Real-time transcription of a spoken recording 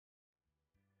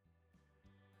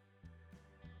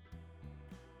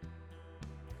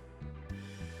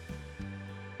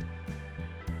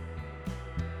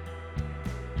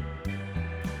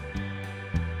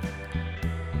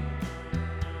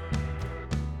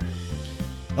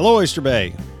Hello, Oyster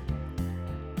Bay.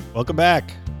 Welcome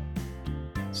back.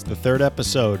 It's the third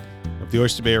episode of the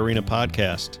Oyster Bay Arena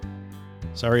podcast.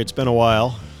 Sorry it's been a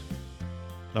while.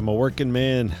 I'm a working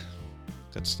man.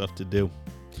 Got stuff to do.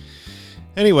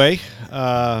 Anyway,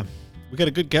 we got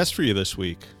a good guest for you this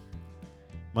week.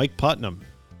 Mike Putnam.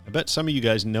 I bet some of you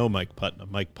guys know Mike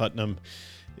Putnam. Mike Putnam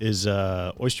is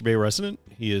a Oyster Bay resident.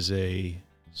 He is a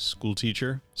school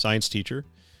teacher, science teacher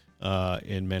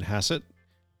in Manhasset,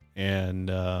 and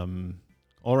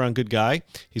all-around good guy.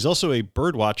 He's also a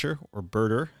bird watcher, or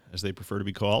birder, as they prefer to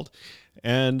be called,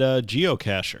 and a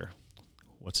geocacher.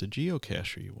 What's a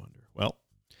geocacher, you wonder? Well,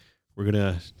 we're going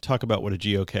to talk about what a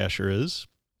geocacher is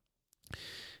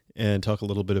and talk a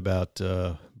little bit about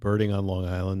birding on Long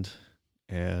Island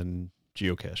and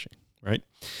geocaching, right?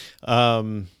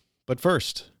 But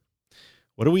first,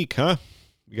 what a week, huh?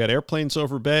 We got airplanes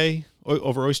over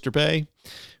Oyster Bay.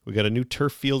 We got a new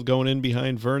turf field going in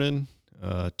behind Vernon.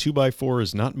 2x4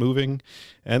 is not moving,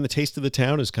 and the Taste of the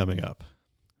Town is coming up.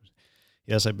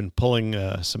 Yes, I've been pulling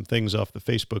some things off the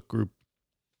Facebook group.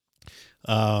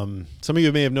 Some of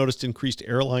you may have noticed increased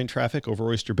airline traffic over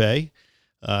Oyster Bay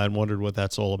and wondered what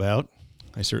that's all about.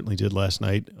 I certainly did last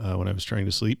night when I was trying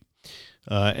to sleep.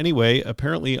 Anyway,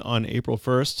 apparently on April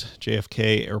 1st,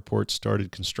 JFK Airport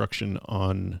started construction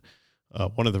on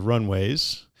one of the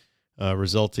runways,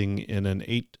 resulting in an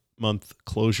 8-month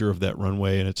closure of that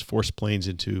runway, and it's forced planes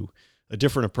into a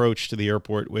different approach to the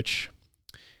airport, which,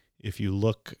 if you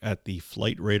look at the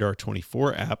Flight Radar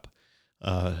 24 app,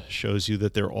 shows you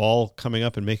that they're all coming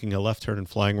up and making a left turn and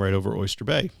flying right over Oyster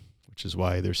Bay, which is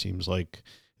why it seems like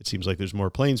there's more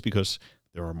planes, because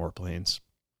there are more planes.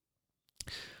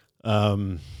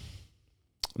 Another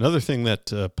thing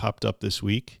that popped up this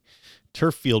week,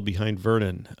 turf field behind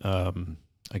Vernon.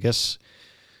 I guess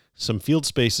some field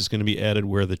space is going to be added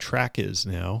where the track is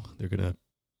now. They're going to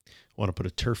want to put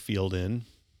a turf field in.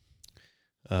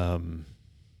 I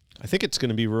think it's going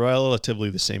to be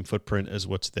relatively the same footprint as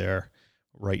what's there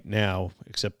right now,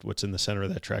 except what's in the center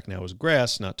of that track now is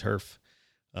grass, not turf.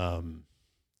 But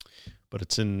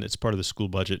it's part of the school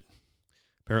budget.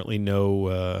 Apparently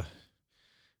no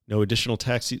additional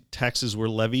taxes were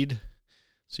levied,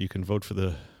 so you can vote for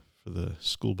the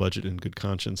school budget in good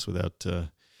conscience without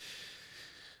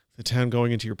the town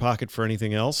going into your pocket for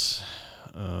anything else.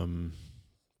 By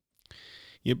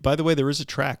the way, there is a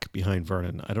track behind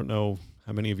Vernon. I don't know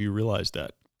how many of you realized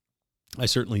that. I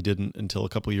certainly didn't until a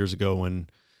couple of years ago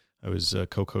when I was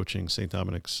co-coaching St.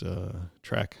 Dominic's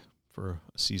track for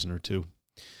a season or two.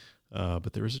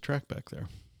 But there is a track back there.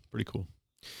 Pretty cool.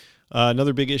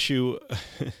 Another big issue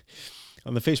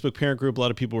on the Facebook parent group, a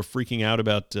lot of people were freaking out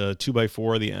about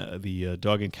 2x4, the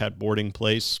dog and cat boarding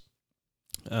place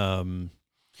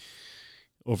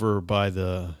over by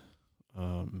the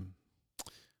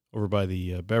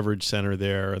beverage center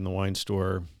there and the wine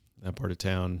store, that part of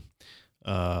town.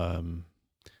 I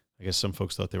guess some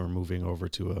folks thought they were moving over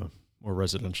to a more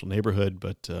residential neighborhood,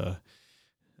 but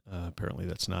apparently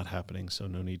that's not happening, so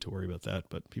no need to worry about that.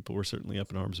 But people were certainly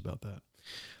up in arms about that.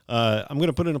 I'm going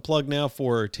to put in a plug now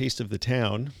for Taste of the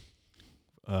Town,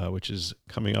 which is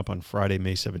coming up on Friday,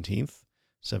 May 17th,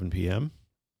 7 p.m.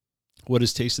 What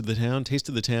is Taste of the Town? Taste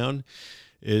of the Town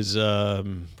is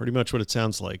pretty much what it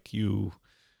sounds like. You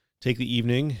take the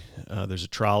evening, there's a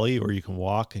trolley, or you can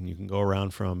walk, and you can go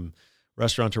around from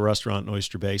restaurant to restaurant in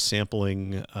Oyster Bay,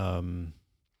 sampling the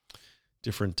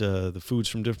foods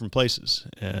from different places.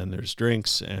 And there's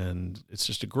drinks, and it's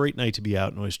just a great night to be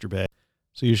out in Oyster Bay.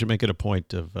 So you should make it a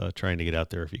point of trying to get out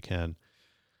there if you can.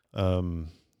 To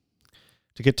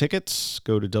get tickets,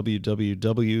 go to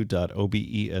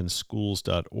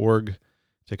www.obenschools.org.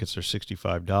 Tickets are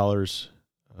 $65.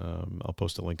 I'll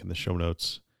post a link in the show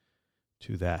notes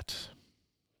to that.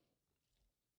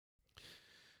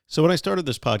 So when I started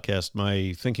this podcast,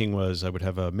 my thinking was I would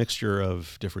have a mixture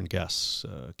of different guests,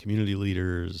 community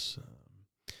leaders,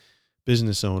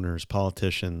 business owners,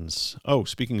 politicians. Oh,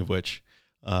 speaking of which,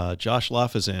 Josh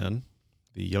Lafazan,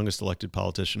 the youngest elected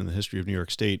politician in the history of New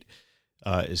York State,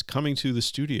 is coming to the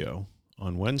studio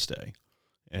on Wednesday,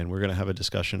 and we're going to have a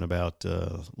discussion about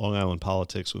Long Island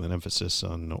politics with an emphasis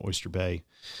on Oyster Bay.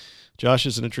 Josh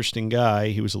is an interesting guy.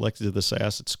 He was elected to the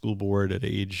Syosset School Board at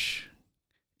age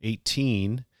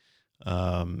 18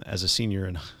 as a senior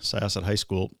in Syosset High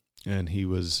School, and he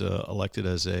was elected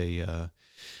as a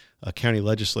county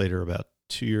legislator about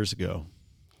 2 years ago,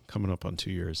 coming up on 2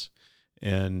 years.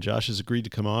 And Josh has agreed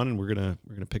to come on, and we're gonna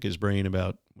pick his brain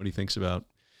about what he thinks about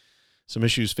some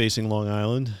issues facing Long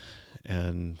Island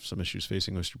and some issues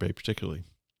facing Oyster Bay particularly.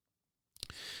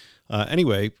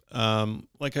 Anyway,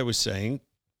 like I was saying,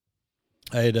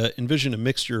 I had envisioned a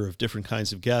mixture of different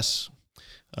kinds of guests.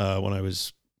 when I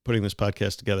was putting this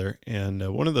podcast together.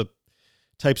 And one of the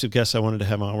types of guests I wanted to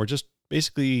have on were just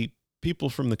basically people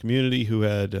from the community who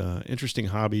had interesting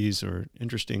hobbies or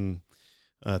interesting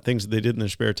things that they did in their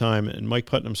spare time. And Mike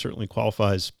Putnam certainly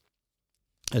qualifies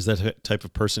as that type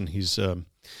of person. He's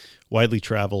widely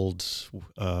traveled,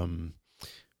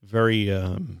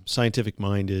 very scientific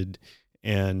minded,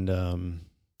 and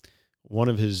one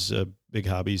of his big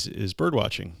hobbies is bird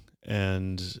watching.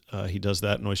 And he does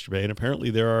that in Oyster Bay. And apparently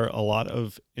there are a lot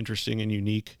of interesting and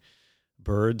unique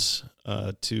birds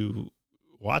to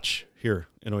watch here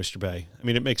in Oyster Bay. I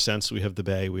mean, it makes sense. We have the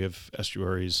bay, we have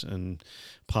estuaries and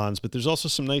ponds, but there's also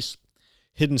some nice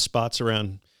hidden spots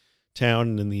around town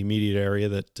and in the immediate area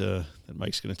that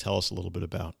Mike's going to tell us a little bit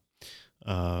about.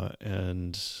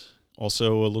 And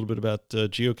also a little bit about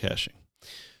geocaching.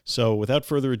 So without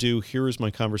further ado, here is my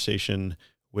conversation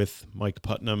with Mike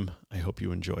Putnam. I hope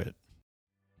you enjoy it.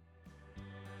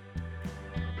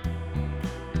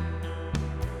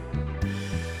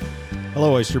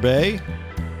 Hello, Oyster Bay.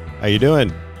 How you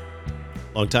doing?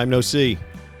 Long time no see.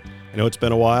 I know it's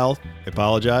been a while. I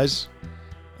apologize.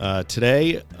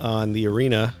 Today on the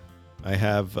Arena, I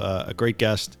have a great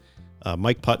guest,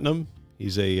 Mike Putnam.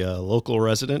 He's a local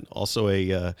resident, also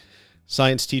a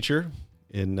science teacher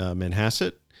in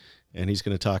Manhasset, and he's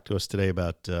going to talk to us today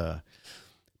about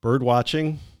bird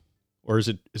watching, or is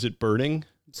it birding?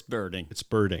 It's birding. It's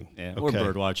birding. Yeah, okay. Or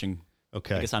bird watching.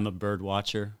 Okay. I guess I'm a bird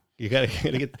watcher. You gotta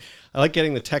get. I like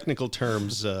getting the technical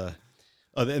terms. And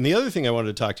the other thing I wanted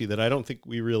to talk to you that I don't think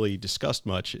we really discussed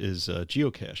much is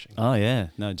geocaching. Oh yeah,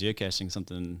 no, geocaching is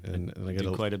something and I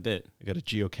do quite a bit. I got a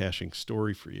geocaching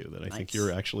story for you that I think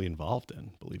you're actually involved in,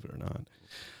 believe it or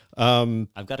not.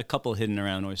 I've got a couple hidden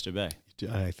around Oyster Bay.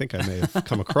 I think I may have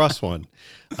come across one.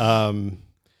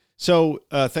 So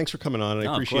thanks for coming on.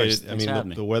 I appreciate it. I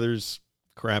mean, the weather's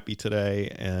crappy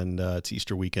today, and it's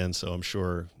Easter weekend, so I'm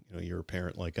sure you're a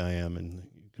parent like I am, and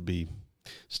you could be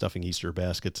stuffing Easter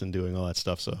baskets and doing all that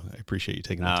stuff. So I appreciate you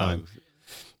taking the time.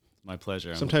 My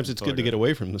pleasure. Sometimes it's good to get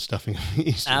away from the stuffing of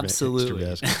Easter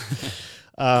baskets.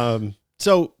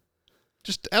 So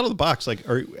just out of the box, like,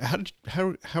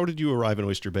 how did you arrive in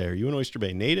Oyster Bay? Are you an Oyster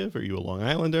Bay native? Are you a Long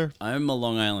Islander? I'm a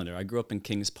Long Islander. I grew up in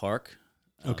Kings Park.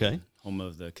 Okay. Home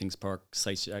of the Kings Park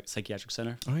Psychiatric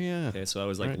Center. Oh yeah. Okay, so I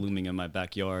was like looming in my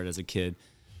backyard as a kid.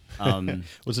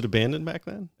 Was it abandoned back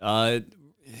then?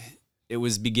 It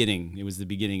was beginning. It was the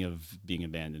beginning of being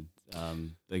abandoned.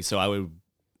 It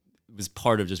was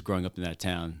part of just growing up in that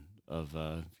town of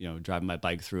driving my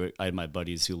bike through it. I had my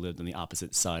buddies who lived on the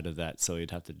opposite side of that, so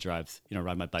you'd have to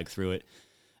ride my bike through it.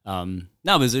 No,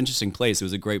 it was an interesting place. It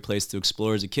was a great place to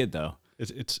explore as a kid, though.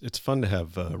 It's fun to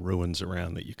have ruins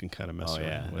around that you can kind of mess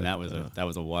around with. And that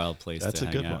was a wild place. That's to a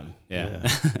hang good out. one. Yeah.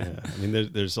 Yeah. I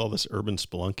mean, there's all this urban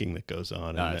spelunking that goes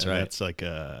on. That's right. That's like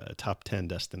a top 10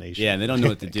 destination. Yeah, and they don't know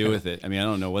what to do with it. I mean, I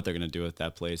don't know what they're going to do with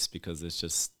that place because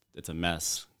it's a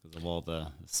mess because of all the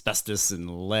asbestos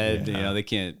and lead. Yeah. They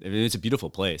can't. I mean, it's a beautiful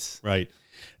place. Right.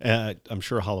 I'm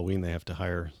sure Halloween they have to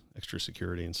hire extra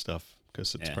security and stuff,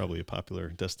 because it's probably a popular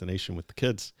destination with the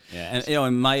kids. Yeah,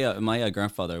 and my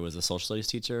grandfather was a social studies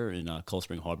teacher in Cold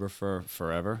Spring Harbor for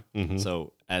forever. Mm-hmm.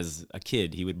 So as a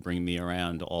kid, he would bring me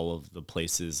around all of the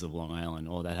places of Long Island,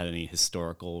 all that had any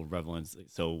historical relevance.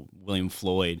 So William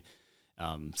Floyd,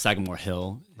 Sagamore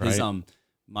Hill. Right.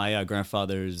 My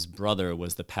grandfather's brother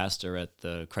was the pastor at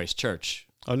the Christ Church.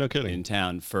 Oh, no kidding. In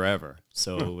town forever.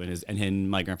 So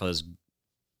my grandfather's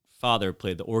father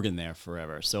played the organ there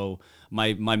forever. So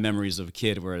my memories of a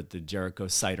kid were at the Jericho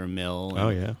Cider Mill.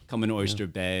 And coming to Oyster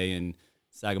Bay and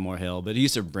Sagamore Hill. But he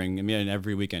used to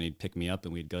every weekend he'd pick me up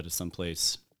and we'd go to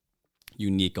someplace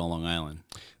unique on Long Island.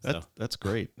 That's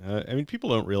great. I mean, people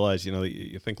don't realize,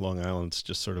 you think Long Island's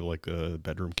just sort of like a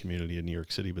bedroom community in New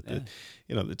York City, but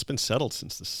it's been settled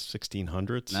since the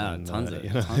 1600s. Tons of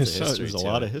history. There's a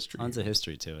lot of history. Tons of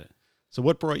history to it. So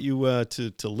what brought you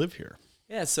to live here?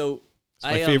 Yeah, so it's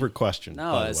my favorite question.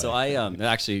 No, so I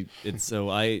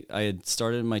I had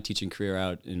started my teaching career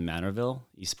out in Manorville,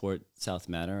 Eastport, South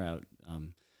Manor, out,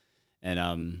 and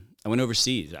I went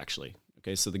overseas actually.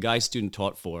 Okay, so the guy I student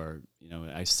taught for,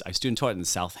 I student taught in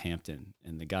Southampton,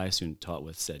 and the guy I student taught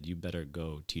with said, "You better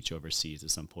go teach overseas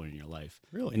at some point in your life."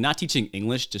 Really? And not teaching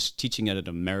English, just teaching at an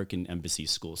American embassy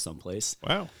school someplace.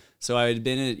 Wow. So I had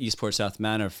been at Eastport, South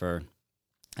Manor for,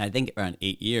 I think, around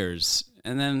 8 years.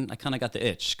 And then I kind of got the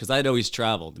itch because I had always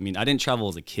traveled. I mean, I didn't travel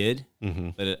as a kid,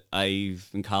 but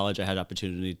in college I had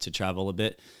opportunity to travel a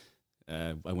bit.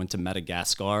 I went to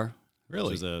Madagascar.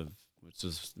 Really?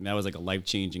 That was like a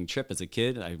life-changing trip as a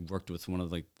kid. I worked with one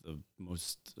of like the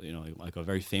most, like a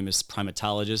very famous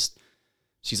primatologist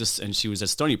and she was at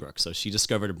Stony Brook, so she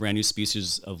discovered a brand new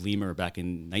species of lemur back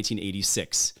in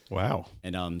 1986. Wow.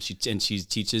 And she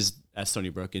teaches at Stony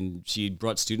Brook, and she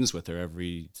brought students with her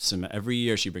every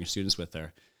year. She brings students with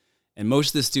her, and most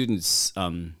of the students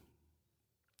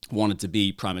wanted to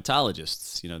be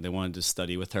primatologists. They wanted to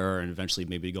study with her and eventually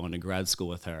maybe go into grad school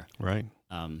with her. Right.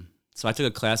 So I took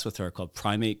a class with her called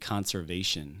Primate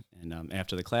Conservation, and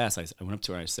after the class, I went up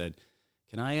to her and I said,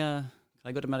 "Can I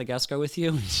go to Madagascar with you?"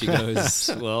 And she goes,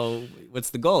 "Well,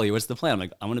 what's the goal here? What's the plan?" I'm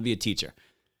like, "I want to be a teacher."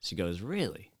 She goes,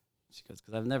 "Really?" She goes,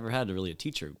 "Because I've never had a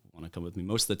teacher want to come with me.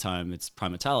 Most of the time, it's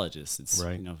primatologists. It's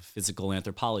right. Physical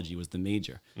anthropology was the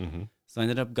major." Mm-hmm. So I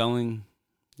ended up going.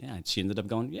 Yeah, and she ended up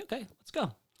going. Yeah, okay, let's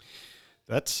go.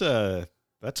 That's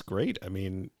great. I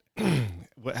mean,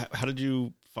 how did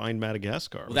you find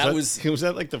Madagascar? Well, was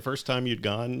that like the first time you'd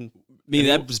gone? I mean,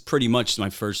 that was pretty much my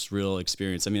first real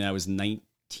experience. I mean, I was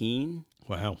 19.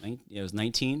 Wow. Yeah, I was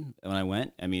 19 when I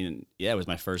went. I mean, yeah, it was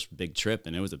my first big trip,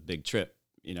 and it was a big trip.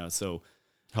 So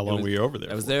how long were you over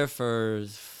there? I was there for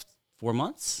 4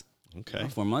 months. Okay.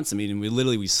 4 months. I mean,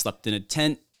 we slept in a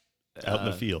tent. Out in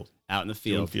the field. Out in the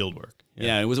field. Doing field work.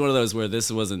 Yeah, it was one of those where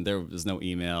there was no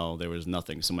email, there was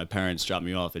nothing. So my parents dropped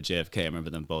me off at JFK. I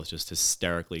remember them both just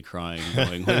hysterically crying,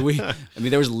 going, I mean,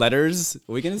 there was letters.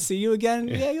 Are we going to see you again?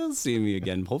 Yeah, you'll see me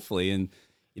again, hopefully. And,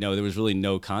 there was really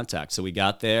no contact. So we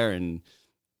got there, and,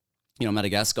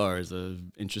 Madagascar is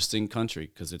an interesting country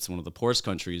because it's one of the poorest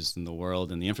countries in the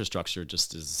world, and the infrastructure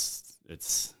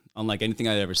it's unlike anything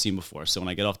I'd ever seen before. So when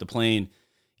I get off the plane,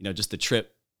 just the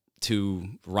trip to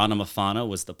Ranamafana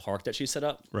was the park that she set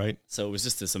up. Right. So it was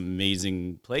just this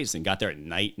amazing place, and got there at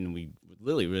night, and we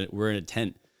literally were in a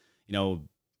tent,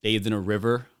 bathed in a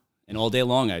river, and all day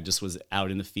long I just was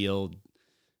out in the field,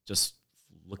 just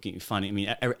finding. I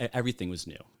mean, everything was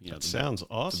new. That sounds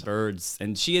awesome. The birds,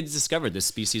 and she had discovered this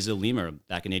species of lemur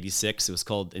back in '86. It was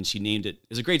called, and she named it. It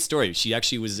was a great story. She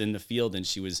actually was in the field, and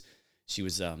she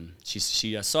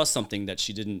saw something that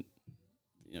she didn't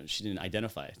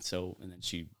identify it. So, and then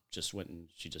she just went and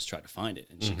she just tried to find it,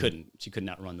 and she could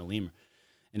not run the lemur,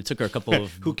 and it took her a couple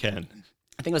of who can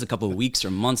I think it was a couple of weeks or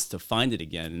months to find it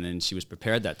again, and then she was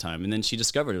prepared that time, and then she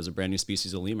discovered it was a brand new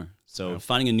species of lemur. So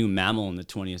finding a new mammal in the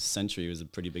 20th century was a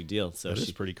pretty big deal. So that is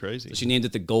pretty crazy. So she named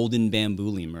it the golden bamboo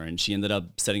lemur, and she ended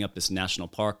up setting up this national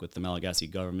park with the Malagasy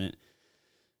government,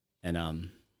 and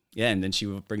and then she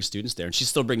would bring students there, and she's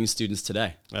still bringing students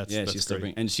today. That's she's still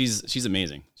great. and she's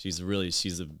amazing. She's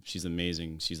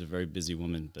amazing. She's a very busy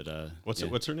woman, but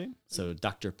what's her name? So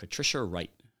Dr. Patricia Wright.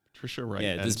 Patricia Wright.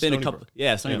 Yeah, there's been a couple.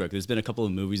 Yeah, Stony Brook. There's been a couple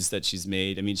of movies that she's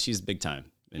made. I mean, she's big time,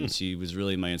 and she was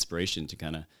really my inspiration to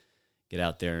kind of get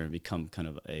out there and become kind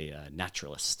of a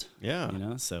naturalist. Yeah,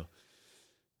 So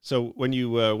when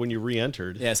you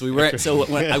re-entered, so we were. So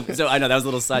I know that was a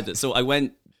little side. So I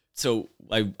went. So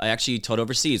I actually taught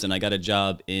overseas, and I got a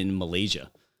job in Malaysia.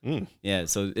 Yeah,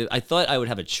 so I thought I would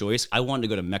have a choice. I wanted to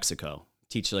go to Mexico,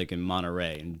 teach like in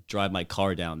Monterey, and drive my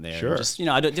car down there. Sure. Just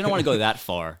I didn't want to go that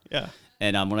far. Yeah.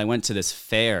 And when I went to this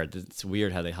fair, it's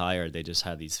weird how they just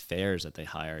have these fairs that they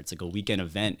hire. It's like a weekend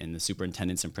event, and the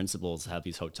superintendents and principals have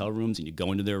these hotel rooms, and you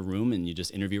go into their room and you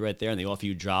just interview right there, and they offer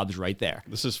you jobs right there.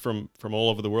 This is from all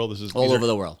over the world. This is all over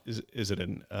the world. Is it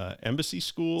an embassy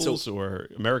schools or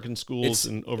American schools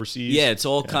and overseas? Yeah, it's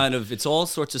all it's all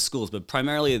sorts of schools, but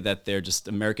primarily that they're just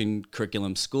American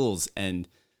curriculum schools. And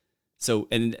so,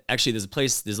 and actually there's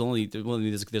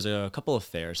a couple of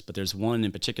fairs, but there's one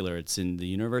in particular. It's in the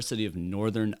University of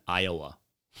Northern Iowa.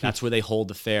 That's where they hold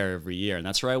the fair every year, and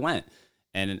that's where I went.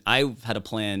 And I had a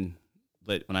plan,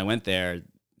 but when I went there,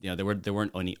 there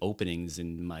weren't any openings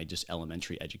in my just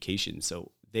elementary education. So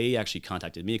they actually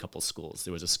contacted me a couple of schools.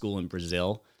 There was a school in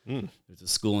Brazil, there was a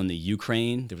school in the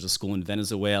Ukraine, there was a school in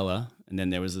Venezuela, and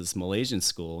then there was this Malaysian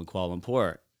school in Kuala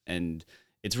Lumpur. And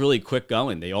it's really quick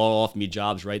going. They all offered me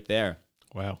jobs right there.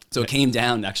 Wow. So it came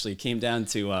down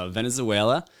to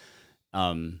Venezuela,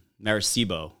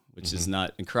 Maracaibo, which is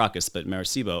not in Caracas, but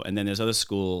Maracaibo. And then there's other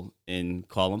school in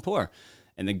Kuala Lumpur.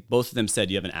 And then both of them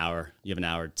said, you have an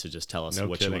hour to just tell us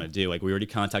what you want to do. Like, we already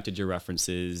contacted your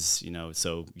references,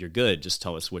 so you're good. Just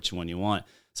tell us which one you want.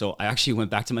 So I actually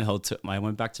went back to my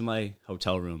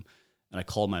hotel room, and I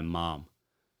called my mom,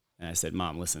 and I said,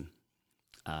 Mom, listen,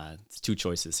 it's two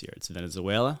choices here. It's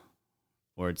Venezuela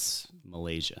or it's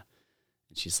Malaysia.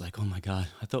 And she's like, oh my God,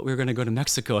 I thought we were going to go to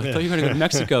Mexico. I thought you were going to go to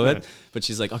Mexico. But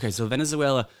she's like, okay, so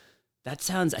Venezuela, I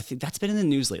think that's been in the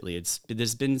news lately.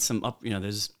 There's been some I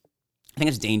think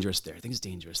it's dangerous there.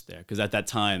 Because at that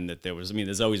time that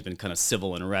there's always been kind of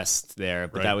civil unrest there,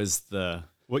 but that was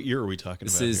What year are we talking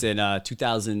This about? is here? in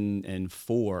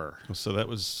 2004. So that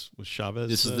was Chavez.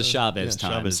 This was the Chavez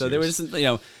time. Chavez so years.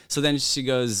 there was, so then she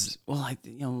goes, well,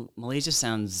 Malaysia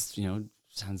sounds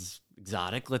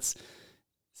exotic.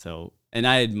 And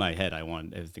I had in my head, I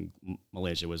think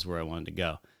Malaysia was where I wanted to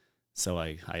go. So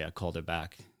I called her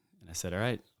back and I said, all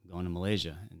right, I'm going to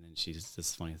Malaysia. And then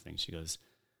this funny thing. She goes,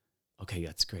 okay,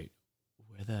 that's great.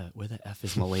 Where the F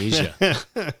is Malaysia?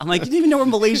 I'm like, you didn't even know where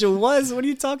Malaysia was? What are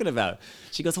you talking about?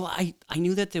 She goes, well, I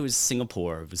knew that there was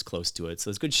Singapore, was close to it.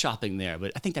 So there's good shopping there,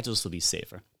 but I think that will be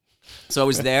safer. So I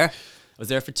was there. I was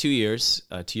there for 2 years,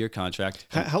 2-year contract.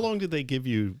 How long did they give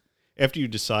you after you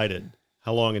decided?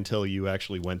 How long until you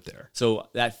actually went there? So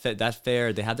that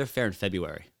fair, they had their fair in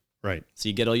February. Right. So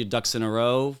you get all your ducks in a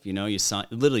row. You sign,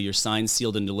 literally you're signed,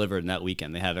 sealed, and delivered in that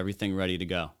weekend. They have everything ready to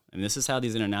go. And this is how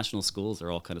these international schools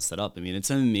are all kind of set up. I mean, it's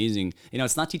amazing.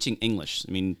 It's not teaching English.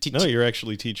 I mean, no, you're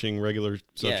actually teaching regular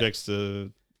subjects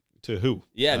to who?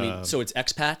 Yeah, I mean, so it's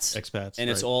expats, and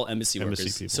it's all embassy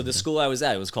workers. people, so the school I was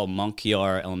at, it was called Mont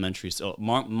Kiara Elementary,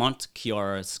 Mont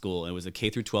Kiara School. It was a K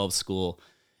through 12 school.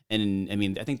 And I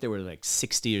mean, I think there were like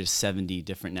 60 or 70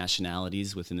 different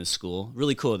nationalities within the school.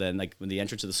 Really cool. Then, like when the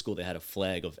entrance to the school, they had a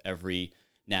flag of every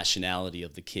nationality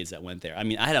of the kids that went there. I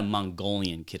mean, I had a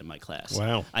Mongolian kid in my class.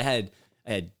 Wow. I had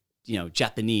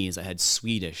Japanese. I had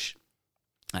Swedish.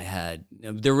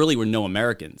 There really were no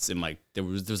Americans in my. There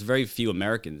was very few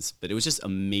Americans, but it was just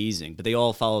amazing. But they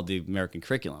all followed the American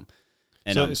curriculum.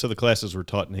 And so the classes were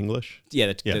taught in English?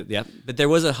 Yeah. But there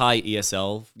was a high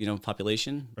ESL,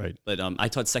 population. Right. But I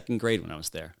taught second grade when I was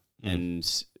there, and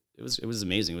it was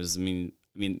amazing. It was, I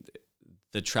mean,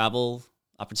 the travel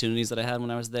opportunities that I had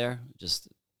when I was there, just.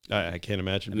 I can't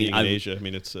imagine being in Asia. I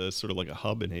mean, it's sort of like a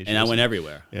hub in Asia. And I went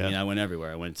everywhere. Yeah. I went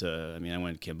everywhere. I went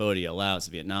to Cambodia, Laos,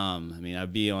 Vietnam. I mean,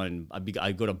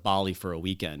 I'd go to Bali for a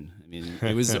weekend. I mean,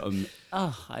 it was,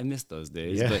 I missed those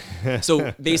days. Yeah. But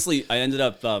so basically I ended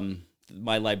up,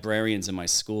 my librarians in my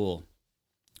school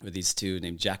were these two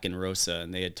named Jack and Rosa,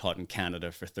 and they had taught in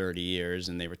Canada for 30 years,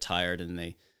 and they retired, and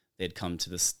they had come to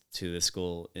this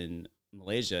school in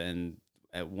Malaysia. And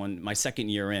my second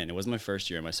year in, it wasn't my first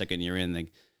year, my second year in,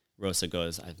 Rosa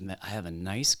goes, I have a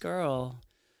nice girl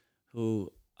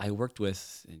who I worked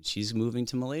with, and she's moving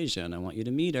to Malaysia, and I want you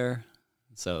to meet her.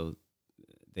 So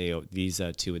these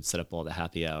two would set up all the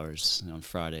happy hours on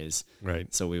Fridays.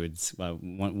 Right. So we would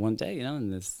one day,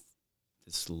 and this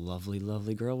lovely,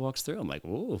 lovely girl walks through. I'm like,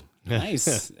 ooh,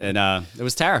 nice. And it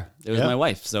was Tara. It was my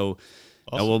wife. So,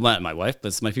 awesome. Well, not my wife, but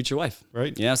it's my future wife.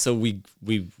 Right. Yeah. So we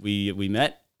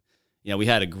met. We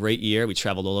had a great year. We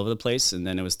traveled all over the place, and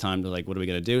then it was time to what are we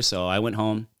gonna do? So I went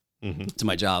home to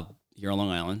my job here on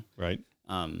Long Island. Right.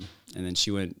 And then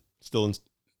she went. Still in.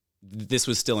 This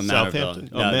was still in Southampton.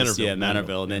 Manorville. Manorville.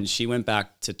 Manorville. And then she went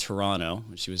back to Toronto.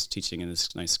 She was teaching in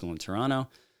this nice school in Toronto,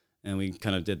 and we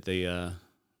kind of did the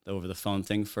over the phone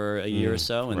thing for a year or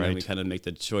so, and then we kind of make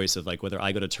the choice of whether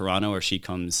I go to Toronto or she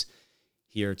comes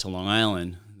here to Long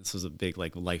Island. This was a big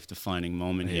life defining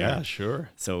moment here. Yeah, sure.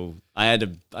 So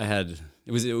it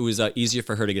was easier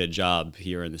for her to get a job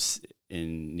here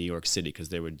in New York City because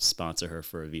they would sponsor her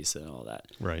for a visa and all that.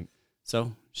 Right.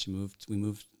 So we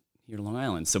moved here to Long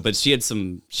Island. So, but she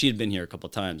had been here a couple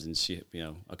of times, and she,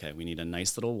 okay, we need a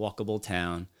nice little walkable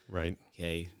town. Right.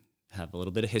 Okay. Have a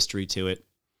little bit of history to it,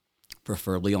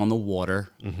 preferably on the water.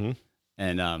 Mm-hmm.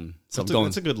 And so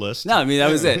that's a good list. No, I mean,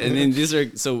 that was it. And then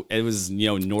so it was,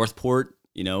 Northport,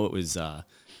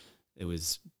 it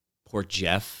was Port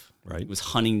Jeff. Right. It was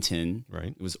Huntington. Right.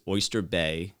 It was Oyster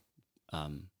Bay,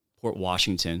 Port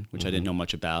Washington, which I didn't know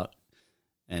much about.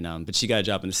 And but she got a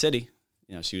job in the city.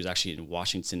 She was actually in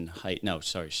Washington Heights. No,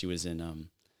 sorry, she was in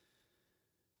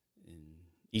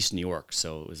East New York.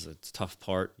 So it was a tough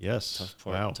part. Yes. Tough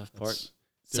part. Wow. Tough part.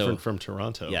 That's different from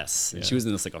Toronto. Yes. Yeah. And she was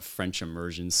in this a French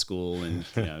immersion school, and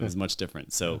it was much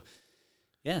different. So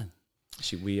yeah,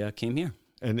 we came here.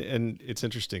 And it's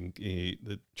interesting,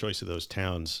 the choice of those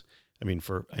towns. I mean,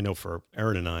 for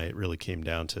Aaron and I, it really came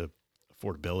down to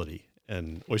affordability.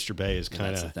 And Oyster Bay is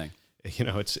kind of,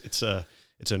 it's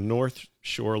a North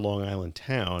Shore Long Island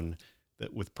town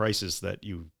that with prices that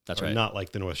are not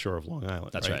like the North Shore of Long Island.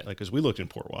 That's right. Because we looked in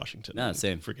Port Washington. No,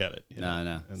 same. Forget it.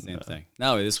 Same thing.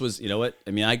 No, this was, what?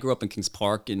 I mean, I grew up in Kings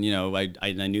Park, and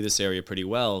I knew this area pretty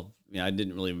well. I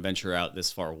didn't really venture out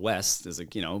this far west, as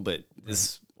but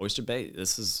this Oyster Bay,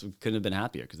 couldn't have been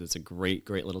happier because it's a great,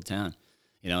 great little town.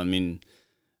 I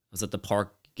was at the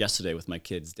park yesterday with my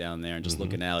kids down there and just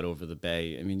looking out over the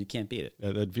bay. I mean, you can't beat it.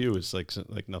 That view is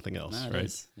like nothing else, right?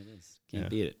 It is. Can't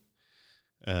beat it.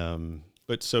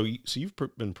 But so you've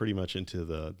been pretty much into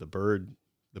the bird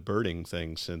the birding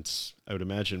thing since I would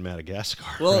imagine Madagascar.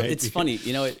 Well, right? it's funny,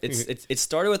 it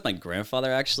started with my grandfather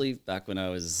actually back when I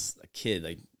was a kid.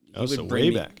 Like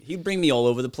he'd bring me all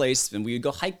over the place, and we would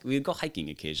go hiking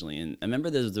occasionally. And I remember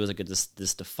there was like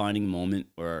this defining moment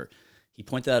where he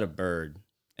pointed out a bird,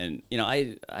 and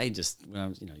I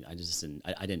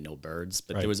didn't know birds,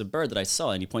 but there was a bird that I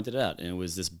saw, and he pointed it out, and it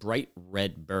was this bright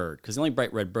red bird. Because the only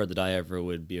bright red bird that I ever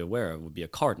would be aware of would be a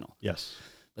cardinal. Yes.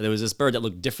 But there was this bird that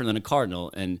looked different than a cardinal,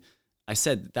 and I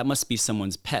said, that must be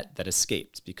someone's pet that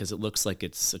escaped because it looks like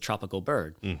it's a tropical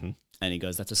bird. Mm-hmm. And he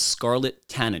goes, that's a scarlet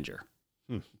tanager.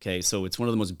 Okay, so it's one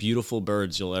of the most beautiful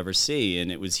birds you'll ever see,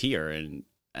 and it was here. And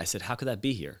I said, how could that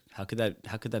be here? How could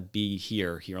that be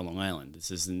here on Long Island?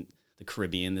 This isn't the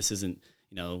Caribbean. This isn't,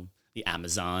 the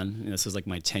Amazon. This was like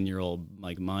my 10-year-old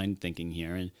mind thinking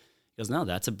here. And he goes, no,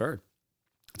 that's a bird.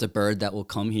 It's a bird that will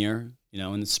come here,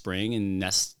 in the spring and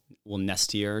will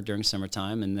nest here during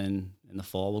summertime, and then in the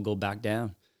fall will go back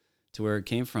down to where it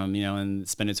came from, and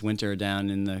spend its winter down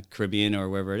in the Caribbean or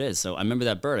wherever it is. So I remember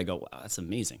that bird. I go, wow, that's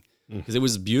amazing, because it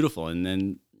was beautiful. And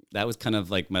then that was kind of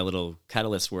like my little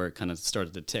catalyst where it kind of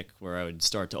started to tick, where I would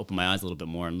start to open my eyes a little bit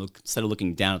more and look, instead of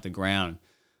looking down at the ground,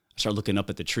 I start looking up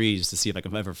at the trees to see if I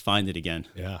can ever find it again.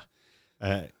 Yeah.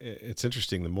 It's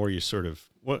interesting. The more you sort of,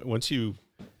 once you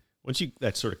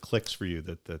that sort of clicks for you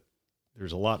that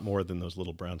there's a lot more than those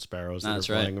little brown sparrows that are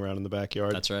flying around in the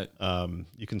backyard. That's right.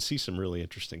 You can see some really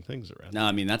interesting things around. No,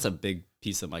 I mean, that's a big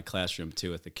piece of my classroom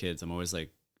too with the kids. I'm always like,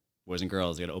 boys and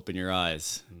girls, you got to open your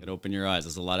eyes. You got to open your eyes.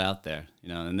 There's a lot out there,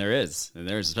 and there is,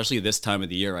 especially this time of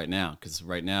the year right now, because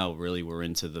right now really we're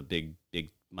into the big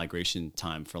migration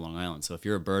time for Long Island. So if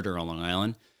you're a birder on Long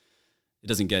Island, it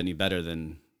doesn't get any better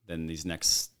than these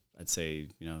next, I'd say,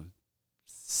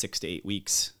 6 to 8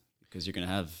 weeks, because you're going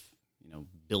to have,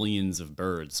 billions of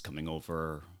birds coming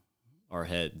over our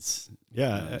heads.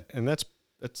 Yeah. And that's,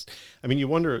 I mean, you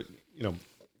wonder, a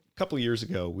couple of years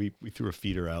ago, we threw a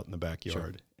feeder out in the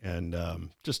backyard. Sure. And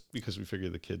just because we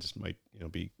figured the kids might,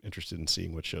 be interested in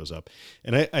seeing what shows up.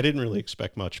 And I didn't really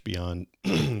expect much beyond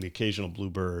the occasional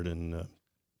bluebird.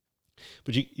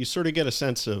 But you sort of get a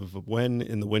sense of when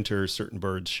in the winter certain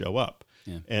birds show up.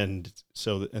 Yeah. And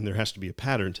there has to be a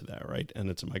pattern to that, right? And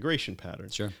it's a migration pattern.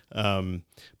 Sure.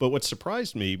 But what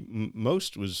surprised me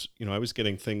most was, I was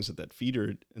getting things at that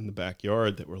feeder in the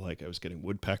backyard that were like, I was getting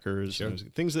woodpeckers, sure.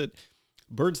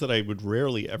 Birds that I would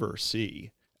rarely ever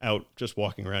see out just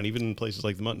walking around, even in places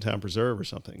like the Mutton Town Preserve or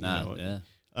something.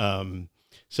 Yeah.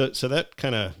 So that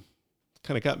kind of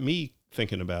got me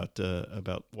thinking about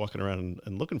walking around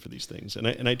and looking for these things.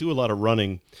 And I do a lot of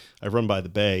running. I run by the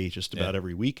bay just about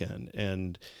every weekend.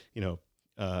 And,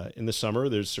 in the summer,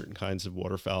 there's certain kinds of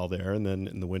waterfowl there. And then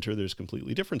in the winter, there's a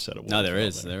completely different set of waterfowl. No, there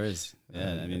is.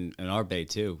 Yeah. I mean, in our bay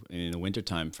too, in the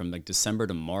wintertime, from like December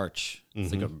to March,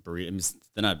 it's like a breed. I mean,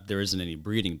 there isn't any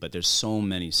breeding, but there's so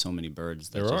many birds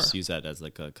that just use that as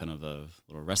like a kind of a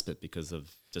little respite because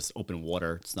of just open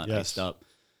water. It's not iced up.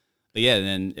 But yeah,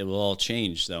 then it will all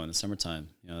change though in the summertime.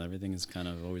 Everything is kind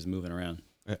of always moving around.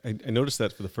 I noticed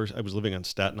that I was living on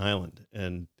Staten Island,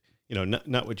 and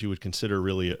not what you would consider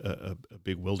really a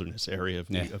big wilderness area of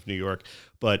New York,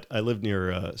 but I lived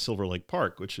near Silver Lake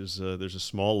Park, which is there's a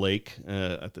small lake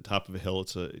at the top of a hill.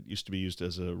 It used to be used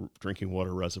as a drinking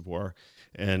water reservoir,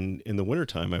 and in the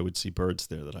wintertime I would see birds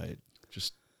there that I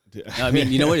just I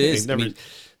mean, you know what it is?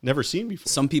 Never seen before.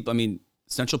 Some people,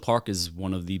 Central Park is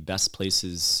one of the best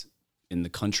places in the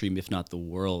country, if not the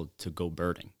world, to go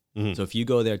birding. Mm-hmm. So if you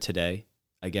go there today,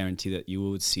 I guarantee that you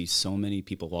would see so many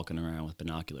people walking around with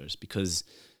binoculars because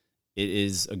it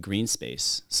is a green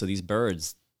space. So these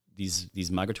birds, these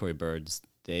migratory birds,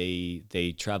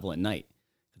 they travel at night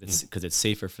because it's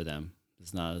safer for them.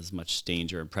 There's not as much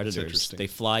danger and predators. They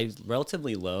fly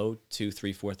relatively low, 2,000,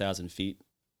 3,000, 4,000 feet,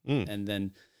 and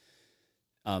then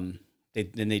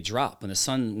they drop when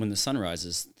the sun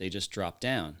rises. They just drop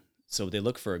down. So they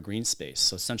look for a green space.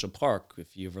 So Central Park,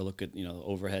 if you ever look at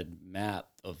overhead map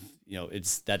of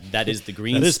it's that is the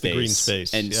green space. The green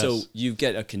space. And so you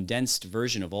get a condensed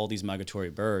version of all these migratory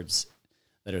birds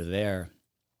that are there.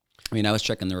 I was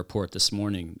checking the report this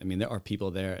morning. There are people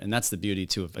there, and that's the beauty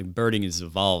too. Birding has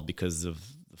evolved because of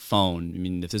the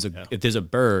phone. If there's a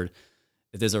bird,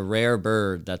 if there's a rare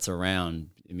bird that's around,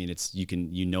 it's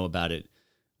you know about it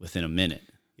within a minute.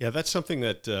 Yeah, that's something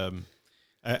that.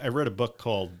 I read a book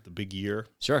called The Big Year.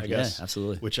 Sure, I guess,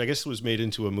 absolutely. Which I guess was made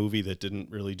into a movie that didn't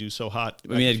really do so hot.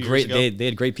 They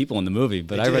had great people in the movie,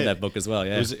 but I read that book as well.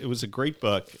 Yeah, it was a great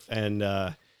book, and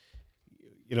the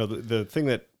thing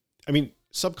that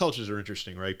subcultures are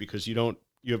interesting, right? Because you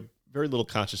have very little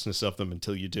consciousness of them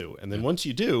until you do, and then once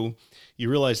you do, you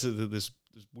realize that this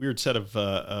weird set of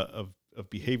of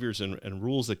behaviors and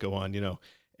rules that go on,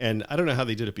 and I don't know how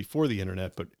they did it before the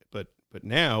internet, but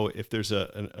now if there's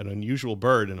an unusual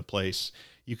bird in a place,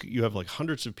 you have like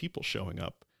hundreds of people showing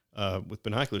up with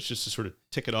binoculars just to sort of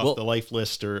tick it off the life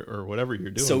list or whatever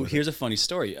you're doing. So here's a funny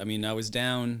story. I mean, I was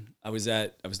down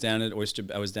at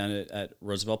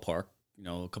Roosevelt Park,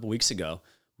 a couple weeks ago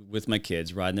with my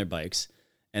kids riding their bikes,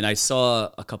 and I saw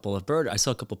a couple of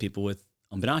people with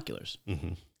binoculars,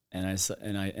 and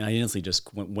I instantly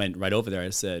just went right over there. I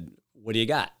said, "What do you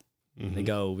got?" And they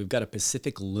go, "We've got a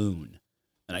Pacific loon."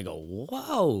 And I go,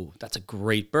 "Whoa, that's a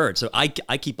great bird." So I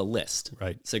keep a list,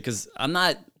 right? So because I'm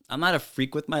not a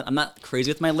freak I'm not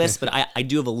crazy with my list, but I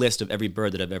do have a list of every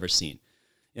bird that I've ever seen.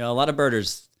 A lot of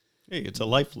birders. Hey, it's a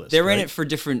life list. They're in it for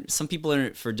some people are in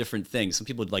it for different things. Some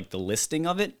people like the listing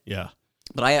of it. Yeah.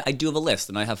 But I do have a list,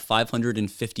 and I have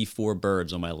 554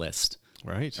 birds on my list.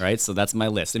 Right. So that's my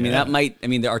list.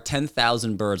 There are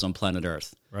 10,000 birds on planet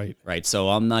Earth. Right. So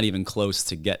I'm not even close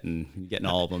to getting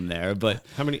all of them there. But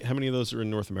how many of those are in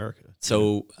North America?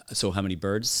 So how many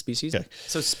birds species? Okay.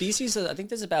 So species, I think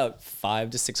there's about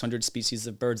 500 to 600 species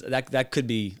of birds. That could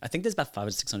be. I think there's about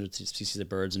 500 to 600 species of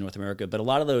birds in North America, but a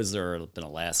lot of those are in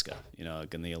Alaska.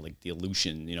 Like the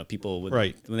Aleutian. People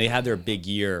when they have their big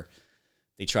year,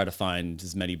 they try to find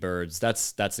as many birds.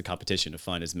 That's the competition, to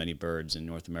find as many birds in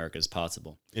North America as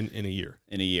possible in a year.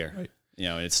 Right.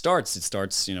 And it starts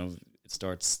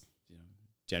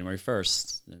January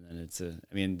 1st,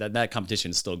 and then that competition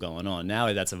is still going on.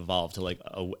 Now that's evolved to like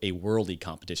a worldly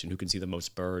competition. Who can see the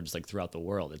most birds like throughout the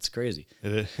world? It's crazy.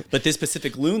 But this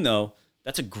Pacific loon, though,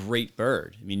 that's a great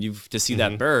bird. To see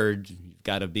that bird, you've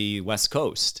got to be West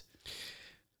Coast.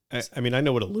 I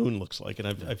know what a loon looks like, and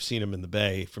I've seen them in the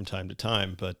bay from time to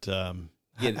time. But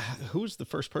who was the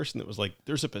first person that was like,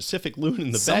 "There's a Pacific loon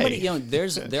in the bay"?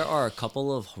 There are a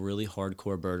couple of really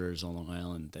hardcore birders on Long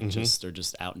Island that they're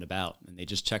just out and about, and they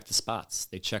just check the spots.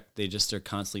 They're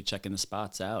constantly checking the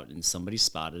spots out, and somebody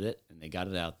spotted it, and they got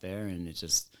it out there, and it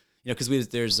just because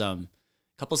there's a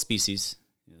couple species,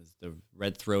 the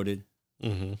red-throated,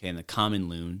 and the common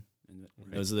loon.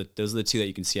 Those are the two that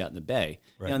you can see out in the bay.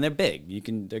 Right. And they're big.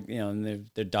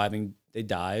 They're diving. They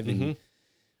dive,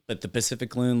 but the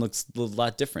Pacific loon looks a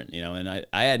lot different. And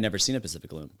I had never seen a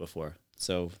Pacific loon before,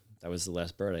 so that was the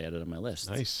last bird I added on my list.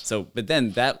 Nice. So, but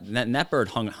then that bird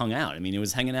hung out. It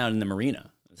was hanging out in the marina.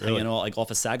 It was hanging like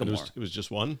off of Sagamore. It was just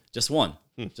one. Just one.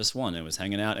 Just one. It was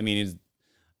hanging out. I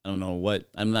don't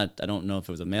know if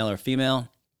it was a male or female.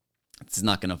 It's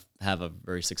not going to have a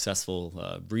very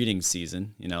successful breeding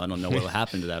season. I don't know what will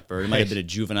happen to that bird. It might have been a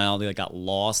juvenile. They got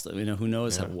lost. Who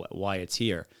knows why it's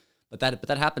here. But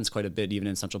that happens quite a bit even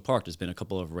in Central Park. There's been a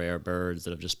couple of rare birds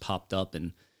that have just popped up,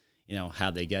 and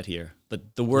how they get here.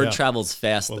 But the word travels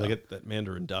fast. Well, they get that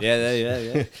Mandarin duck.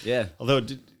 Yeah. Although,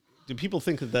 do people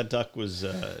think that duck was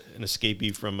an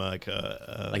escapee from like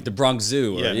the Bronx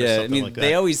Zoo? Or like that.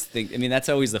 They always think. That's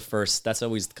always the first. That's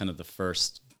always kind of the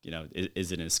first.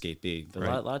 Is it an escapee? But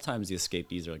a lot of times the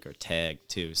escapees are tagged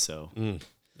too. So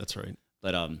that's right.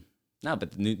 But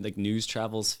but the news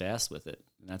travels fast with it,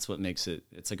 and that's what makes it.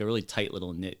 It's like a really tight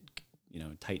little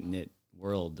tight knit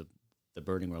world, the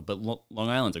birding world. But Long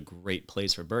Island's a great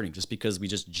place for birding, just because we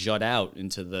just jut out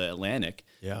into the Atlantic.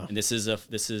 Yeah. And this is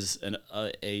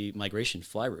a migration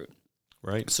fly route.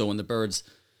 Right. So when the birds,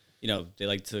 they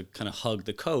like to kind of hug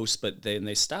the coast, but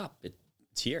they stop.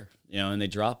 It's here, and they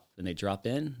drop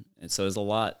in, and so there's a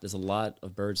lot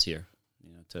of birds here,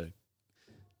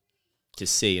 to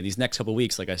see. And these next couple of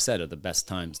weeks, like I said, are the best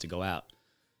times to go out,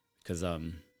 because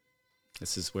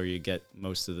this is where you get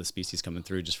most of the species coming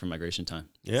through just from migration time.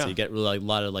 Yeah, so you get really a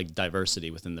lot of diversity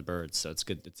within the birds, so it's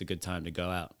good. It's a good time to go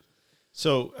out.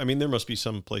 So there must be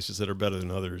some places that are better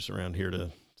than others around here to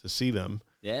see them.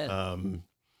 Yeah.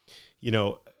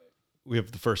 We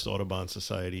have the first Audubon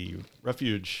Society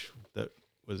refuge that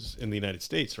was in the United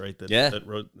States, right?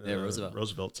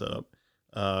 Roosevelt set up,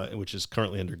 which is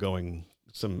currently undergoing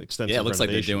some extensive it looks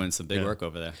renovation. like they're doing some big work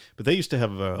over there. But they used to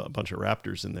have a bunch of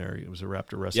raptors in there. It was a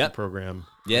raptor rescue program.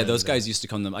 Yeah, those guys used to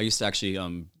come to. I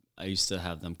used to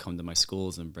have them come to my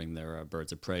schools and bring their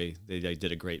birds of prey. They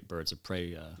did a great birds of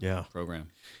prey program.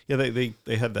 Yeah, they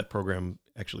had that program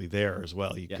actually there as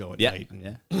well. You could go at night.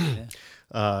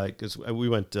 Because we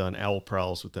went on owl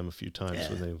prowls with them a few times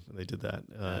when they did that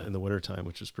in the wintertime,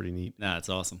 which was pretty neat. Nah, it's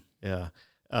awesome. Yeah.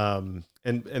 And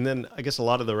then I guess a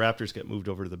lot of the raptors get moved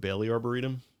over to the Bailey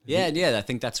Arboretum. Yeah. I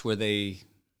think that's where they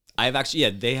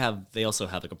also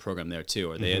have like a program there too,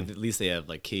 or they at least they have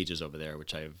like cages over there,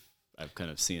 which I've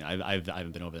kind of seen. I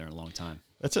haven't been over there in a long time.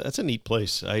 That's a neat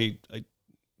place. I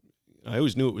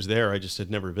always knew it was there. I just had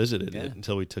never visited it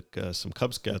until we took some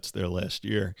Cub Scouts there last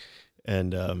year,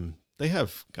 and They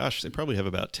have, gosh, they probably have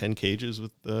about 10 cages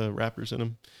with raptors in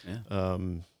them. Yeah.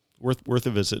 Worth a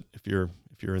visit if you're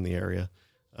in the area.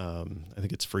 I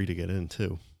think it's free to get in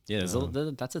too. Yeah,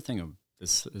 that's the thing.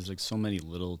 There's like so many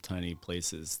little tiny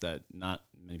places that not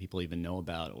many people even know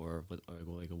about or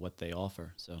like what they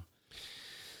offer.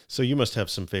 So you must have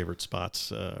some favorite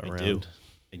spots around.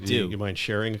 I do. You mind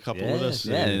sharing a couple with us?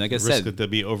 Yeah, and like I risk said, that they'll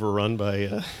be overrun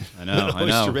by I know.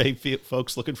 Oyster Bay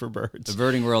folks looking for birds. The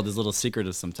birding world is a little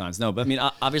secretive sometimes. No, but I mean,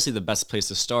 obviously the best place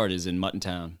to start is in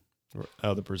Muttontown.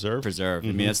 Oh, the preserve? Preserve.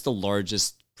 I mean, that's the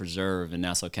largest preserve in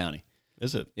Nassau County.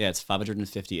 Is it? Yeah, it's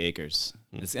 550 acres.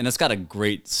 And it's got a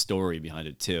great story behind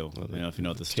it, too. Well, I don't know if you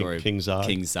know the story. King Zog.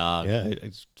 King Zog. Yeah,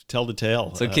 tell the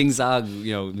tale. So King Zog,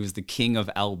 he was the king of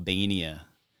Albania.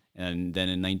 And then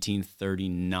in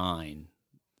 1939,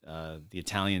 the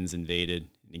Italians invaded,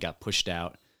 and he got pushed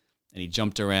out, and he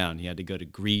jumped around. He had to go to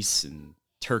Greece and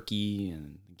Turkey,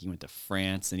 and he went to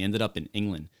France, and he ended up in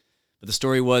England. But the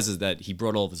story is that he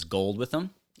brought all of his gold with him.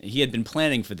 He had been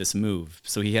planning for this move,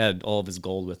 so he had all of his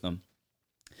gold with him.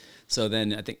 So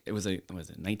then I think it was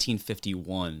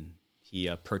 1951. He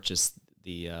purchased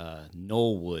the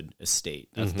Knollwood estate.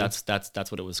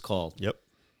 That's what it was called. Yep.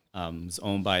 It was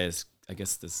owned by this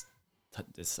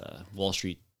Wall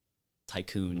Street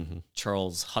tycoon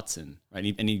Charles Hudson,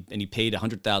 right? And he paid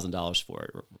 $100,000 for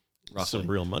it. Roughly.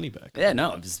 Some real money back. Yeah,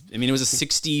 no. It was a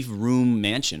 60-room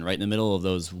mansion right in the middle of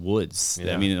those woods.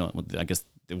 Yeah. I mean, I guess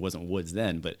it wasn't woods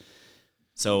then, but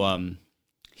so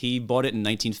he bought it in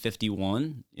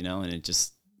 1951,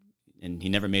 and he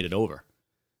never made it over.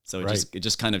 So it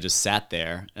just kind of just sat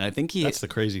there, and I think that's the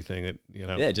crazy thing that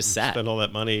it just sat. Spend all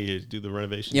that money, you do the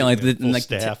renovation, full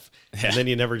staff, and then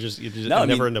you never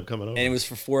never end up coming over. And it was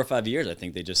for 4 or 5 years. I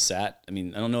think they just sat. I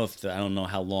mean, I don't know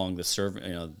how long the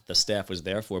staff was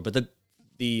there for, but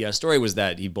the story was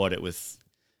that he bought it with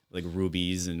like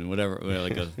rubies and whatever,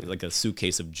 like a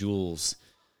suitcase of jewels,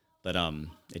 but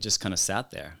it just kind of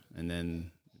sat there, and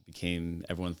then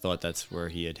everyone thought that's where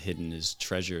he had hidden his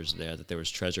treasures there, that there was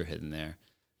treasure hidden there.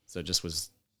 So it just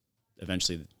was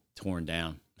eventually torn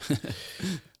down.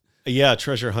 Yeah,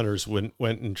 treasure hunters went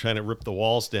and trying to rip the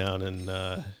walls down, and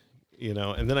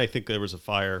and then I think there was a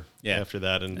fire after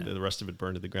that, and the rest of it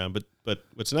burned to the ground. But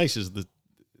what's nice is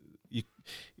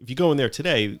if you go in there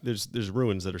today, there's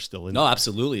ruins that are still in. No, there,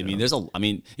 absolutely. I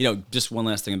mean, just one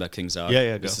last thing about King Zog.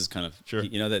 Yeah. This is kind of sure.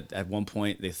 That at one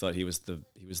point they thought he was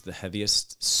the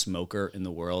heaviest smoker in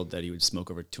the world. That he would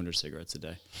smoke over 200 cigarettes a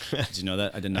day. Did you know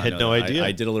that? I did not. I had no idea.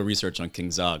 I did a little research on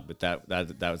King Zog, but that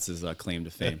was his claim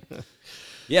to fame.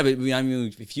 Yeah, but I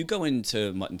mean, if you go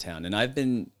into Muttontown,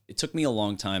 and it took me a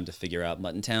long time to figure out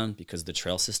Muttontown because the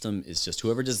trail system is just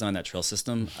whoever designed that trail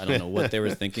system. I don't know what they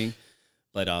were thinking.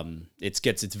 But it's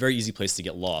a very easy place to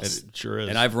get lost. It sure is.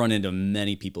 And I've run into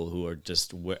many people who are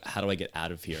just, how do I get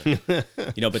out of here?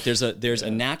 But there's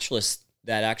a naturalist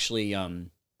that actually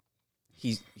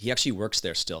he actually works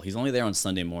there still. He's only there on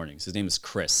Sunday mornings. His name is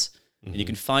Chris, and you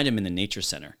can find him in the nature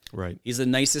center. Right. He's the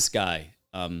nicest guy.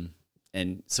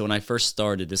 And so when I first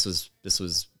started, this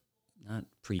was not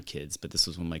pre-kids, but this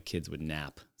was when my kids would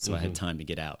nap, so I had time to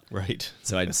get out. Right.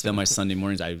 So I'd spend my Sunday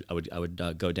mornings. I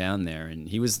would go down there, and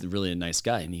he was really a nice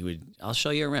guy. And I'll show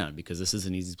you around because this is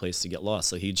an easy place to get lost.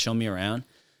 So he'd show me around,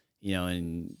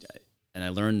 and I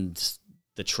learned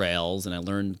the trails, and I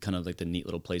learned kind of like the neat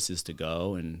little places to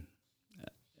go, and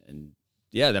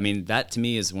yeah, I mean that to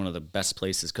me is one of the best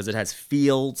places because it has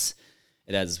fields,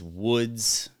 it has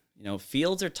woods.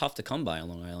 Fields are tough to come by on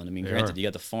Long Island. I mean, granted, you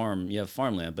got the farm, you have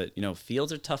farmland, but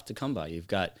fields are tough to come by. You've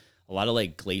got a lot of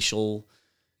like glacial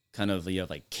kind of, you have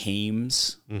like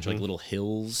cames, which are like little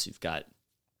hills. You've got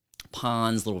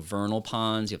ponds, little vernal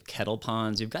ponds. You have kettle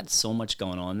ponds. You've got so much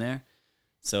going on there.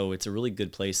 So it's a really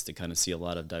good place to kind of see a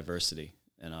lot of diversity.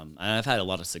 And I've had a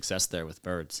lot of success there with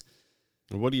birds.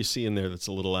 And what do you see in there that's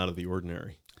a little out of the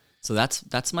ordinary? So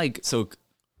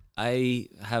I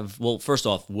have, well, first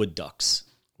off, wood ducks.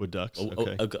 Wood ducks.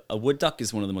 Okay. A wood duck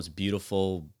is one of the most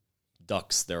beautiful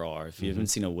ducks there are. If you haven't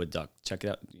seen a wood duck, check it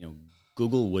out.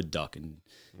 Google wood duck and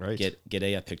get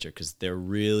a picture because they're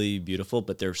really beautiful,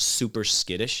 but they're super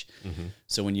skittish.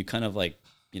 So when you kind of like,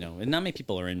 and not many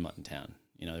people are in Muttontown.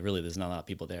 Really, there's not a lot of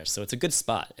people there, so it's a good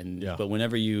spot. But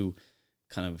whenever you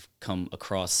kind of come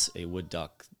across a wood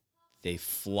duck, they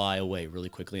fly away really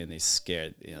quickly and they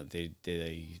scare.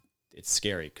 It's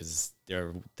scary because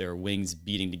their wings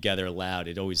beating together loud.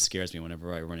 It always scares me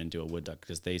whenever I run into a wood duck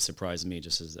because they surprise me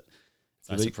just as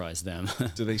I surprise them.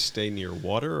 Do they stay near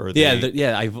water? Or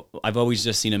I've always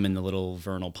just seen them in the little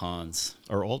vernal ponds.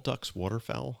 Are all ducks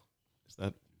waterfowl? Is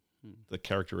that? the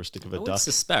characteristic of a I would duck?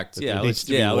 suspect, That yeah. there needs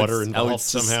to be water involved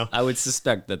somehow. I would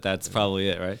suspect that that's probably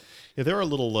it, right? Yeah, there are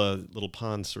little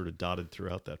ponds sort of dotted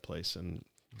throughout that place, and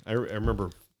I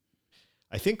remember.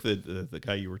 I think the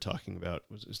guy you were talking about,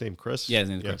 was his name Chris? Yeah, his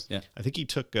name is Chris. Yeah. I think he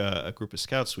took a group of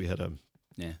scouts. We had a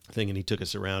thing, and he took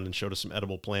us around and showed us some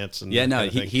edible plants. And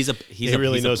he's a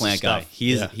plant guy.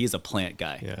 stuff. He's a plant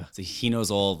guy. Yeah, so he knows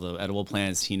all the edible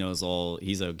plants. He knows all.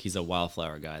 He's a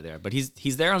wildflower guy there. But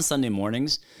he's there on Sunday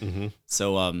mornings. Mm-hmm.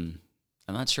 So I'm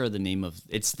not sure the name of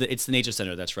it's the Nature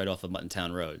Center that's right off of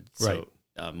Muttontown Road. So, right.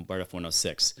 Right off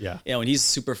 106. Yeah. And he's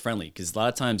super friendly because a lot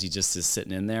of times he just is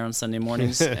sitting in there on Sunday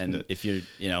mornings. And if you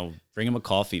bring him a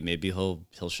coffee, maybe he'll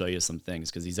show you some things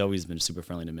because he's always been super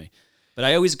friendly to me. But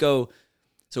I always go,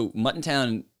 so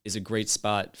Muttontown is a great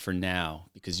spot for now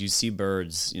because you see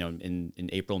birds, in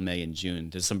April, May, and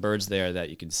June. There's some birds there that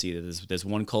you can see. There's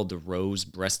one called the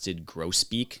rose-breasted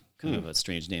grosbeak, kind of a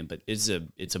strange name, but it's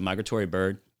a migratory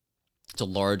bird. It's a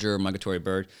larger migratory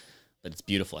bird. But it's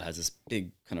beautiful. It has this big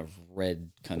kind of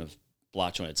red kind of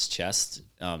blotch on its chest.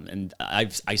 And I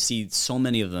see so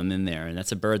many of them in there. And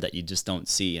that's a bird that you just don't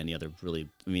see any other really,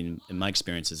 in my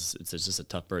experience, it's just a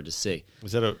tough bird to see.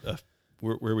 Was that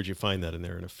where would you find that in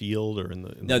there? In a field or in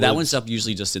the No, that one's up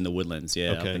usually just in the woodlands.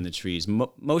 Yeah, okay. Up in the trees.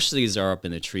 Most of these are up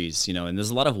in the trees, and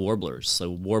there's a lot of warblers. So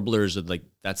warblers are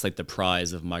that's like the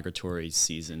prize of migratory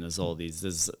season. There's all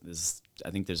these,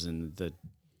 I think there's in the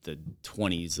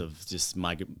 20s of just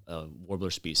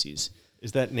warbler species.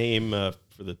 Is that name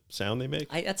for the sound they make?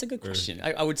 That's a good question.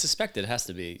 I would suspect it has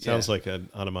to be. Sounds like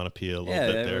an onomatopoeia a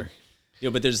little bit there.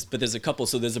 But there's a couple.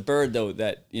 So there's a bird though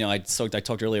that I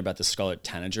talked earlier about the scarlet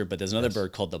tanager, but there's another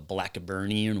bird called the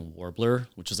Blackburnian warbler,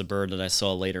 which is a bird that I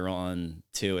saw later on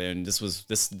too. And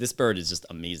this bird is just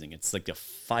amazing. It's like a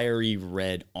fiery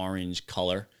red orange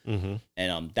color,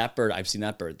 and that bird, I've seen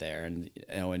that bird there. And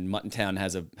and Muttontown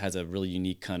has a really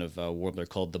unique kind of warbler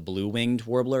called the blue winged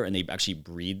warbler, and they actually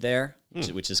breed there,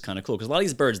 which is kind of cool because a lot of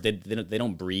these birds they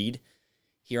don't breed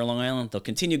here on Long Island. They'll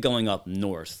continue going up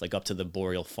north, like up to the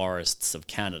boreal forests of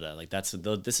Canada. Like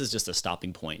this is just a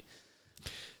stopping point.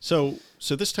 So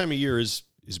this time of year is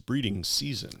breeding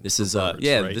season. This is birds,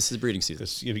 right? This is breeding season.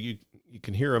 You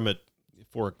can hear them at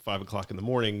 4, 5 o'clock in the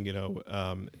morning.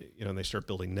 And they start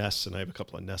building nests. And I have a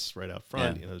couple of nests right out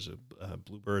front. Yeah. There's a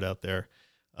bluebird out there,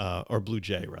 or blue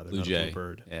jay rather. Not a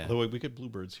bluebird. Yeah. Although we get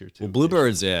bluebirds here too. Well,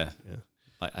 bluebirds, yeah.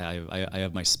 I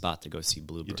have my spot to go see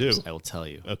bluebirds. You do? I will tell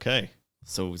you. Okay.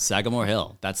 So Sagamore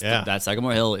Hill, that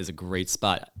Sagamore Hill is a great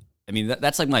spot.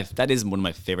 That is one of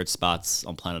my favorite spots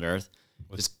on planet Earth.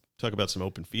 Let's talk about some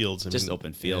open fields.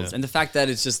 Open fields, and the fact that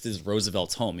it's just is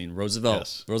Roosevelt's home.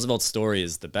 Roosevelt's story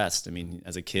is the best.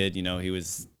 As a kid, he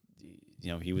was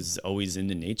always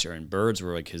into nature, and birds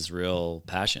were like his real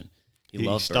passion. He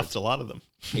loved stuffed birds. a lot of them.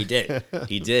 He did.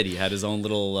 He had his own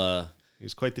little. He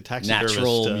was quite the taxidermist.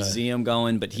 Natural museum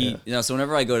going, but so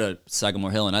whenever I go to Sagamore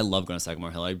Hill, and I love going to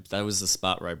Sagamore Hill, that was the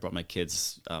spot where I brought my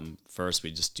kids first. We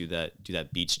just do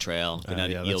that beach trail. Go down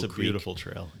to Eel that's a Creek. beautiful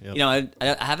trail. Yep.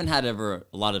 I haven't had ever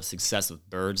a lot of success with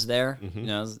birds there.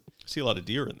 I see a lot of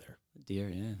deer in there. Deer,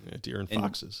 yeah. Deer and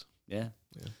foxes. Yeah.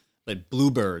 But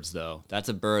bluebirds, though, that's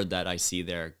a bird that I see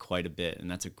there quite a bit,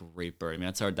 and that's a great bird.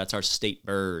 That's our state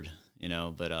bird,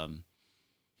 But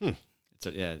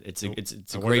it's a I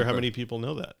great wonder how bird. many people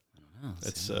know that. I don't know.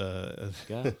 That's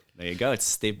There you go. It's a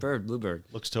state bird, bluebird.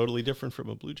 looks totally different from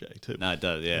a blue jay too. No, it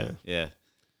does. Yeah.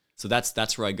 So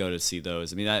that's where I go to see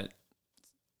those.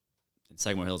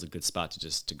 Sagamore Hill is a good spot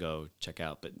to go check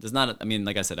out. But there's not.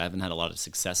 Like I said, I haven't had a lot of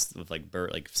success with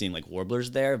seeing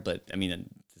warblers there. But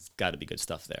there's got to be good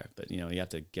stuff there. But you have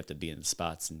to be in the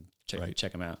spots and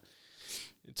check them out.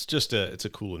 It's just it's a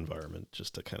cool environment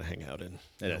just to kind of hang out in.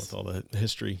 It is. With all the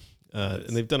history. And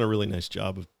they've done a really nice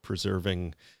job of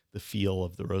preserving the feel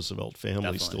of the Roosevelt family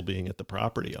Definitely. still being at the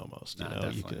property almost.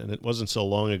 Definitely. And it wasn't so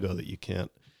long ago that you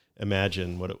can't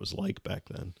imagine what it was like back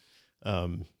then.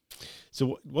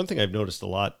 So one thing I've noticed a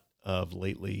lot of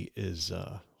lately is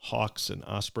hawks and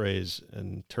ospreys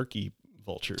and turkey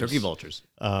vultures.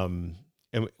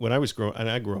 And when I was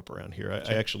I grew up around here.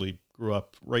 I actually grew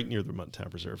up right near the Muttontown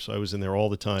Preserve, so I was in there all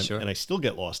the time. Sure. And I still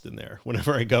get lost in there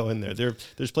whenever I go in there.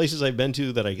 There's places I've been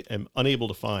to that I am unable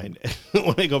to find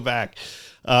when I go back.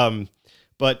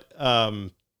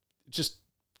 Just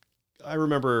I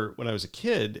remember when I was a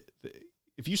kid,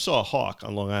 if you saw a hawk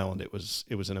on Long Island, it was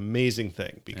an amazing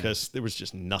thing because there was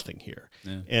just nothing here.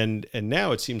 Yeah. And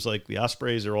now it seems like the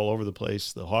ospreys are all over the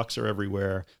place. The hawks are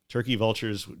everywhere. Turkey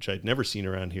vultures, which I'd never seen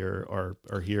around here,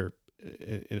 are here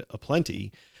in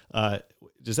aplenty.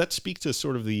 Does that speak to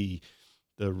sort of the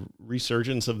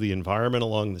resurgence of the environment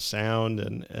along the Sound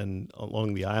and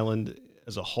along the island?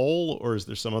 as a whole, or is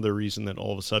there some other reason that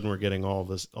all of a sudden we're getting all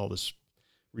this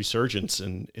resurgence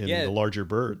in the larger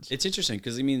birds? It's interesting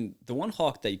because, I mean, the one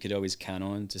hawk that you could always count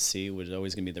on to see was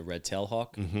always going to be the red-tailed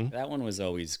hawk. Mm-hmm. That one was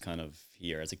always kind of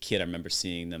here. As a kid, I remember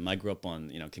seeing them. I grew up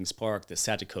on, Kings Park, the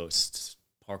Saginaw Coast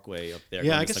Parkway up there.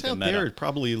 Yeah, I guess out there,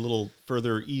 probably a little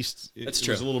further east. That's it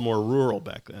true. was a little more rural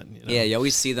back then. Yeah, you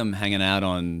always see them hanging out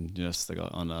on just like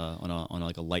on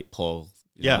a light pole.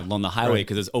 Along the highway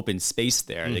because there's open space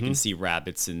there. Mm-hmm. They can see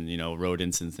rabbits and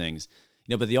rodents and things.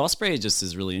 But the osprey just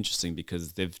is really interesting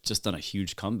because they've just done a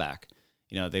huge comeback.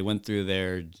 They went through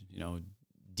their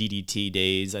DDT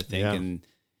days, I think,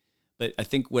 but I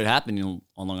think what happened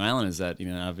on Long Island is that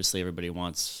obviously everybody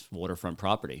wants waterfront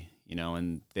property,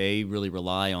 and they really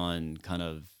rely on kind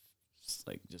of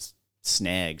like just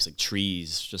snags, like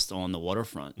trees, just on the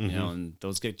waterfront, and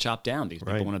those get chopped down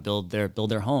because people want to build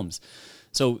their homes.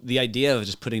 So the idea of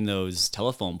just putting those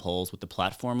telephone poles with the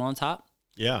platform on top,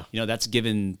 that's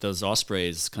given those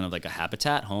ospreys kind of like a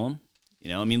habitat home.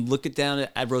 Look down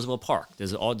at Roosevelt Park.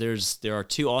 There are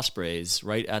 2 ospreys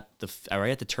right at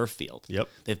the turf field. Yep.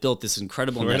 They've built this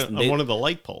incredible nest. On one of the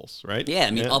light poles, right? Yeah,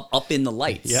 up in the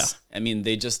lights. Yeah. I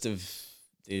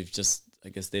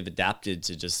guess they've adapted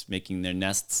to just making their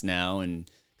nests now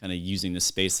and kind of using the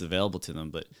space available to them.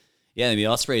 But yeah, the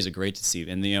ospreys are great to see,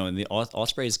 and the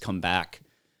ospreys come back.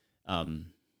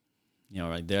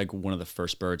 They're like one of the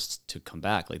first birds to come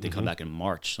back. Like they come back in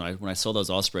March. So when I saw those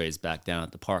ospreys back down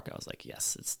at the park, I was like,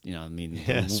 yes, it's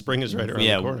spring is right around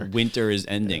the corner. Winter is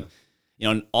ending.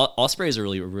 And ospreys are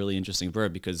really a really interesting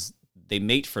bird because they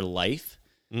mate for life,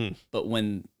 but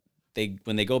when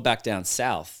they go back down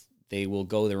south, they will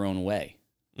go their own way.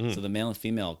 So the male and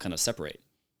female kind of separate.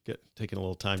 Taking a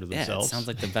little time to themselves. Yeah, it sounds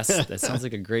like the best. That sounds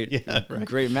like a great,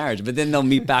 great marriage. But then they'll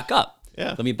meet back up.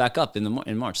 Yeah, they'll meet back up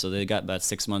in March. So they got about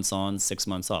 6 months on, 6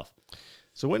 months off.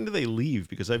 So when do they leave?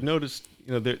 Because I've noticed,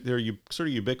 they're sort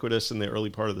of ubiquitous in the early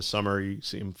part of the summer. You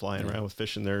see them flying around with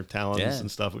fish in their talons and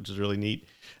stuff, which is really neat.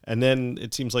 And then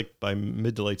it seems like by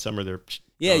mid to late summer they're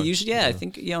usually. I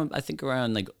think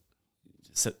around like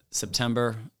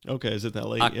September. Okay, is it that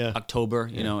late? October.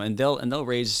 And they'll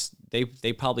raise.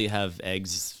 They probably have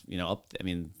eggs. Up.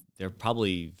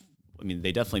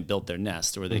 They definitely built their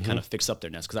nest, or they kind of fix up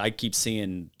their nest. Because I keep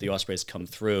seeing the ospreys come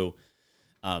through,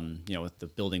 with the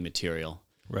building material.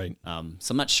 Right.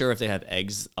 So I'm not sure if they have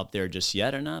eggs up there just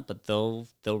yet or not, but they'll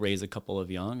raise a couple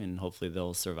of young, and hopefully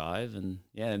they'll survive. And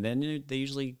then they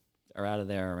usually are out of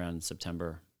there around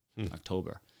September,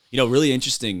 October. Really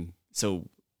interesting. So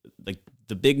like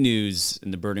the big news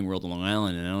in the birding world of Long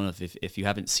Island, and I don't know if you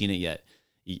haven't seen it yet,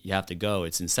 you have to go.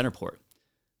 It's in Centerport.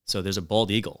 So there's a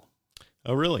bald eagle.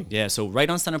 Oh, really? Yeah. So right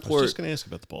on Centerport. I was just going to ask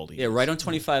about the bald eagle. Yeah, right on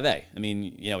 25A.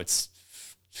 It's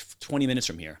 20 minutes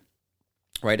from here,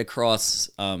 right across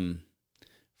from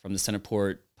the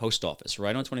Centerport post office,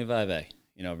 right on 25A.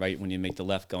 Right when you make the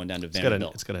left going down to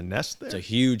Vanderbilt. It's got a nest there? It's a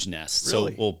huge nest.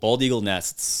 Really? So, bald eagle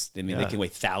nests, they can weigh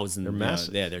thousands. They're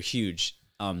massive. They're huge.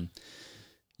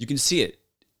 You can see it,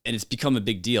 and it's become a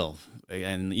big deal.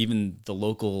 And even the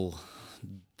local,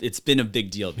 it's been a big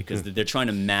deal because they're trying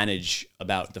to manage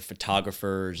about the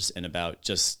photographers and about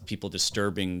just people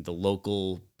disturbing the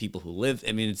local people who live.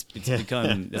 It's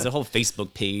become, there's a whole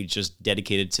Facebook page just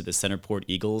dedicated to the Centerport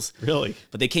Eagles. Really?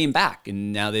 But they came back,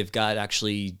 and now they've got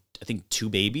actually, I think, 2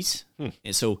 babies.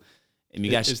 And so,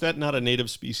 is that not a native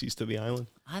species to the island?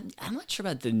 I'm not sure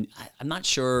about I'm not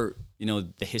sure,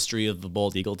 the history of the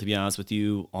bald eagle, to be honest with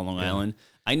you, on Long Island.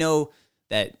 I know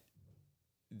that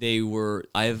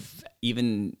I've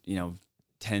even,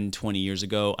 10, 20 years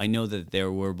ago, I know that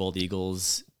there were bald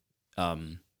eagles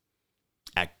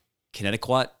at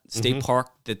Connecticut State Park,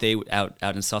 that they out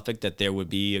in Suffolk, that there would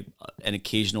be an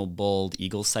occasional bald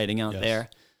eagle sighting out there.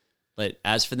 But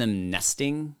as for them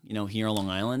nesting, here on Long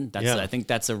Island, I think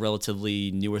that's a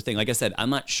relatively newer thing. Like I said, I'm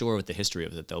not sure what the history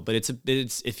of it though. But it's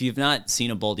if you've not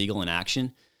seen a bald eagle in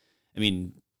action,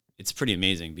 it's pretty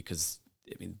amazing because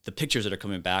the pictures that are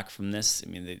coming back from this.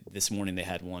 This morning they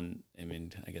had one.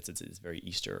 I guess it's very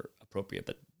Easter appropriate,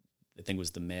 but the thing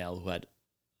was the male who had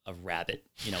a rabbit,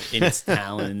 in its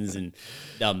talons, and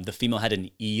the female had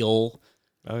an eel.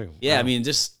 Oh, yeah. Wow.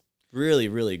 Just. Really,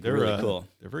 really, really cool.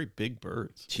 They're very big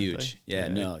birds. Huge. Yeah,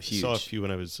 huge. I saw a few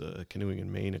when I was canoeing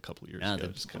in Maine a couple of years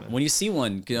ago. When you see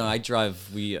one, I drive.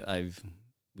 We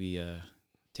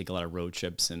take a lot of road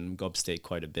trips and go upstate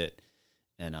quite a bit,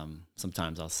 and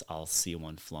sometimes I'll see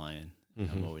one flying.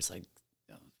 I'm always like,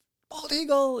 bald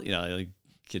eagle,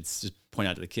 kids just point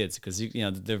out to the kids because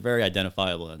they're very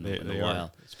identifiable in the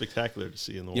wild. It's spectacular to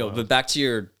see in the wild. But back to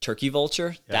your turkey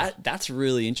vulture, that's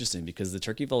really interesting because the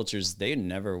turkey vultures, they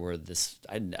never were this.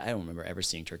 I don't remember ever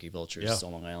seeing turkey vultures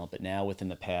on Long Island, but now within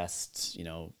the past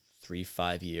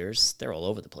 3-5 years, they're all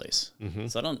over the place. Mm-hmm.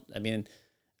 So I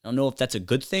don't know if that's a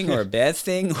good thing or a bad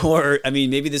thing, or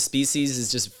maybe the species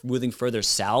is just moving further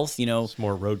south. It's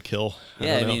more roadkill.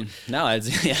 They've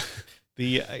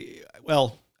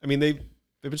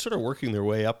been sort of working their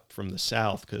way up from the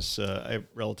south because I have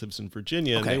relatives in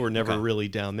Virginia, and they were never really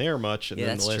down there much. And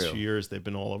then the last few years, they've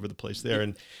been all over the place there.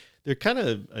 And they're kind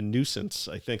of a nuisance.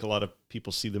 I think a lot of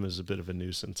people see them as a bit of a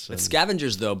nuisance. But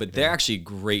scavengers, though, they're actually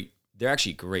great. They're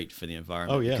actually great for the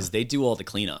environment because they do all the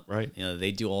cleanup. Right.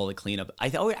 They do all the cleanup.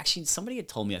 Actually, somebody had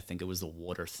told me, I think it was the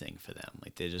water thing for them.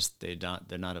 Like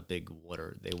they're not a big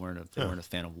water. They weren't a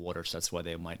fan of water, so that's why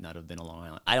they might not have been a Long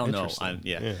Island. I don't know.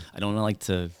 I don't like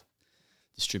to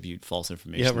distribute false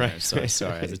information. Yeah, right. There. So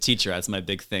sorry. As a teacher, that's my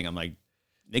big thing. I'm like,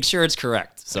 make sure it's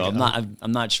correct. So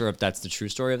I'm not sure if that's the true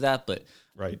story of that, but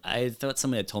I thought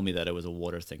somebody had told me that it was a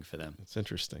water thing for them. It's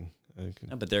interesting.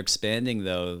 No, but they're expanding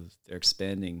though. They're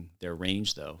expanding their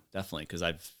range though, definitely. Because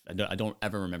I don't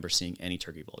ever remember seeing any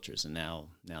turkey vultures, and now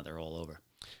they're all over.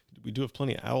 We do have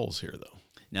plenty of owls here though.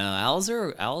 No, owls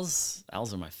are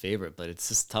my favorite, but it's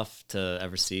just tough to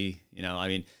ever see.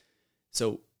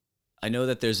 So I know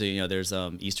that there's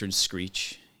eastern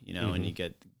screech, and you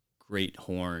get great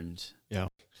horned. Yeah.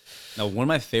 Now, one of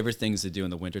my favorite things to do in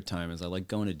the wintertime is I like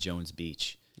going to Jones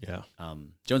Beach. Yeah.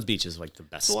 Jones Beach is like the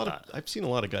best spot. I've seen a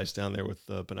lot of guys down there with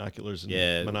binoculars and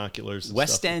monoculars. And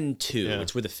West stuff. End too,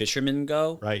 which where the fishermen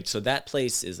go. Right. So that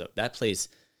place. There's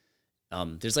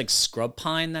like scrub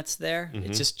pine that's there.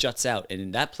 Mm-hmm. It just juts out,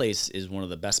 and that place is one of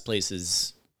the best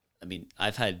places.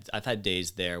 I've had days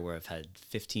there where I've had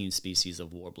 15 species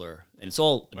of warbler, and it's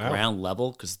all ground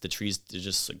level because the trees, they're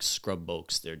just like scrub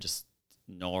oaks. They're just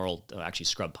gnarled, actually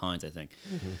scrub pines, I think.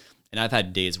 Mm-hmm. And I've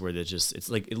had days where it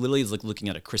literally is like looking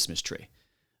at a Christmas tree,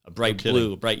 a bright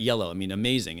blue, a bright yellow.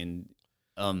 Amazing. And,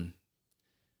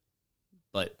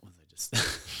 but what was I just?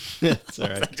 It's all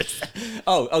right.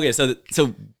 Oh, okay. So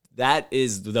that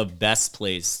is the best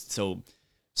place. So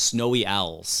snowy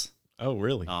owls. Oh,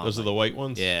 really? Those are the white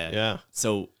ones? Yeah. Yeah.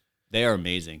 So they are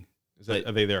amazing.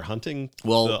 Are they there hunting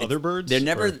the other birds? They're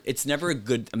never. Or? It's never a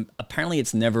good. Apparently,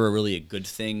 it's never really a good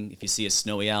thing if you see a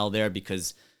snowy owl there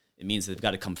because it means they've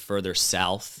got to come further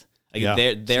south. They're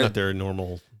it's not their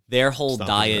normal. Their whole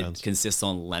diet grounds. Consists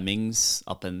on lemmings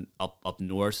up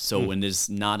north. So when there's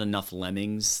not enough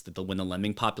lemmings, when the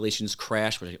lemming populations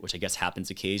crash, which I guess happens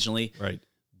occasionally, right?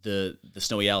 The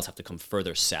snowy owls have to come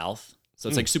further south. So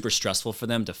it's like super stressful for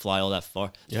them to fly all that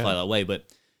far, fly that way.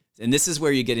 And this is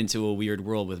where you get into a weird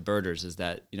world with birders is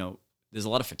that, there's a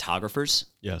lot of photographers.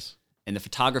 Yes. And the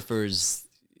photographers,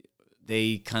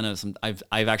 they kind of,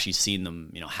 I've actually seen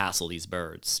them, hassle these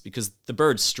birds because the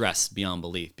birds stress beyond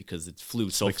belief because it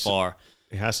flew so far.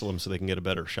 They hassle them so they can get a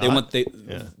better shot.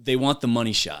 They want the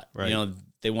money shot. Right.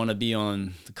 They want to be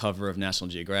on the cover of National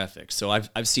Geographic. So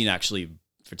I've seen actually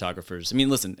photographers.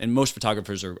 Listen, and most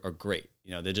photographers are great.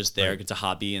 They're just there. Right. It's a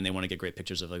hobby, and they want to get great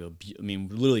pictures of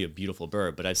literally a beautiful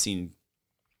bird. But I've seen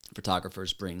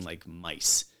photographers bring like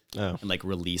mice and like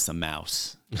release a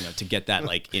mouse, to get that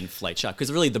like in-flight shot.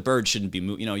 Because really, the bird shouldn't be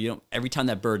moving. You don't. Every time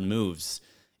that bird moves,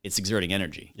 it's exerting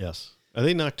energy. Yes. Are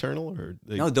they nocturnal or?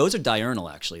 No, those are diurnal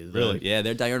actually. Really? Yeah,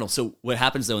 they're diurnal. So what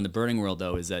happens though in the birding world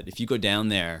though is that if you go down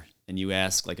there and you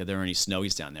ask, like, are there any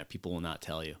snowies down there? People will not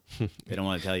tell you. They don't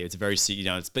want to tell you. It's very,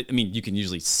 but you can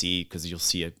usually see because you'll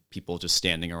see people just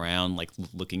standing around, like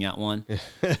looking at one.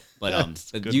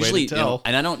 But usually,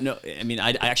 and I don't know.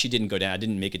 I actually didn't go down. I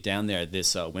didn't make it down there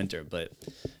this winter, but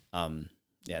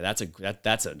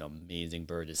that's an amazing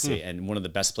bird to see, and one of the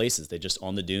best places. They're just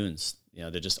on the dunes.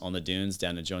 They're just on the dunes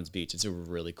down at Jones Beach. It's a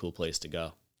really cool place to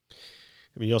go.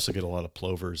 You also get a lot of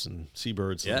plovers and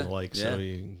seabirds and the like, so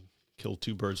you can kill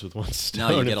two birds with one stone.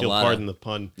 No, you get if you'll pardon the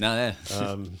pun. No,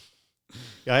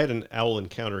 I had an owl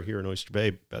encounter here in Oyster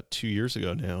Bay about 2 years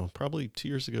ago now, probably 2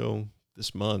 years ago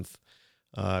this month.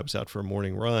 I was out for a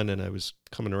morning run, and I was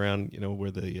coming around,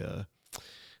 where the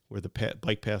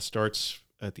bike path starts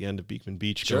at the end of Beekman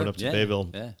Beach, going up to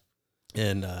Bayville. Yeah.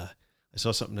 And I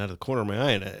saw something out of the corner of my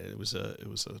eye, and it was a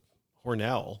horned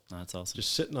owl. Oh, that's awesome.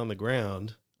 Just sitting on the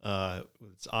ground.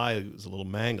 With its eye was a little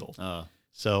mangled. Oh.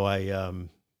 So I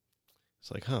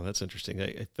was like, that's interesting.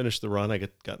 I finished the run. I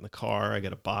got in the car. I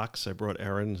got a box. I brought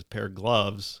Aaron a pair of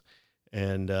gloves.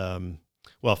 And,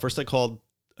 first I called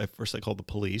the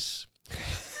police.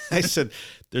 I said,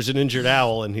 there's an injured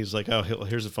owl. And he's like,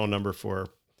 here's a phone number for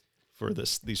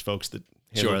these folks that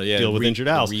deal with injured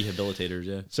owls. Rehabilitators,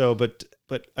 yeah. So, but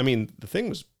I mean, the thing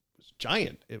was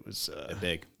giant. It was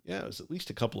big. Yeah, it was at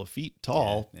least a couple of feet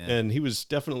tall, yeah. and he was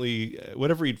definitely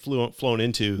whatever he'd flown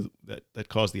into that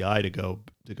caused the eye to go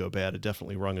bad. It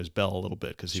definitely rung his bell a little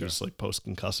bit because he was like post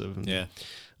concussive. Yeah.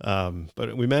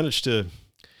 But we managed to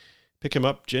pick him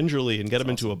up gingerly and get him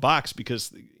into a box because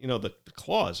the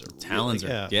claws are talons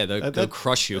really, they'll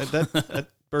crush you. That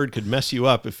bird could mess you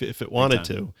up if it wanted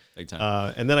to. Big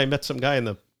time. And then I met some guy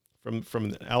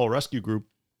from the owl rescue group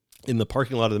in the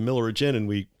parking lot of the Milleridge Inn,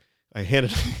 and I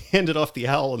handed off the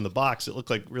owl in the box. It looked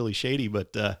like really shady,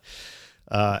 but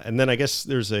and then I guess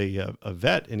there's a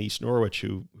vet in East Norwich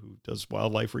who does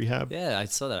wildlife rehab. Yeah, I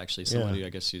saw that actually. Somebody, I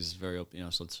guess she's very open,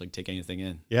 so it's like take anything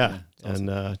in. Yeah,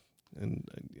 awesome. And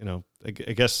I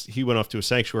guess he went off to a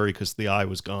sanctuary because the eye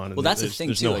was gone. And well, that's the thing.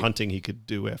 There's too, no hunting he could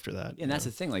do after that. Yeah, and that's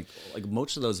the thing. Like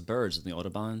most of those birds in the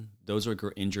Audubon, those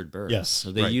are injured birds. Yes,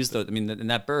 so they use those. I mean, and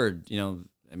that bird,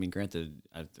 granted,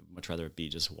 I'd much rather it be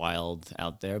just wild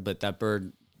out there, but that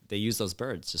bird, they use those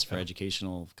birds just for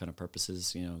educational kind of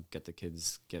purposes. Get the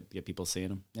kids, get people seeing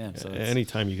them. Yeah. So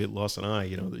anytime you get lost an eye,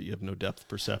 that you have no depth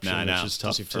perception. No, it's just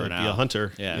tough to be a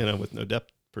hunter. Yeah. With no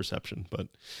depth perception. But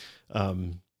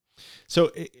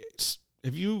so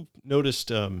have you noticed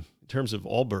in terms of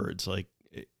all birds, like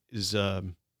is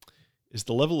the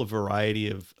level of variety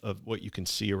of what you can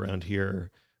see around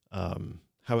here?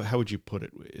 How would you put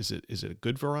it? Is it a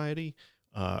good variety?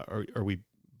 Are we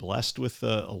blessed with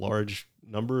a large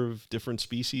number of different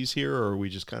species here, or are we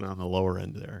just kind of on the lower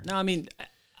end there? No, I mean,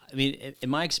 in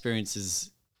my experiences,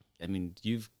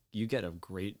 you get a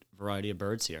great variety of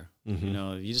birds here.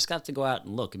 Mm-hmm. You just got to go out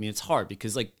and look. I mean, it's hard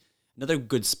because like another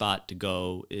good spot to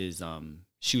go is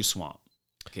Shoe Swamp.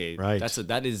 Okay, right.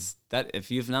 That is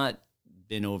if you've not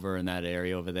been over in that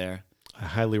area over there, I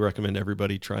highly recommend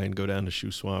everybody try and go down to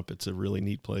Shoe Swamp. It's a really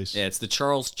neat place. Yeah, it's the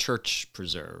Charles Church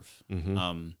Preserve.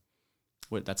 Mm-hmm.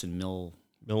 That's in Mill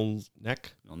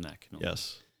Neck.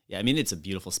 Yes. Yeah, I mean, it's a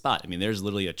beautiful spot. I mean, there's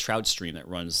literally a trout stream that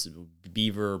runs,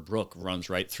 Beaver Brook runs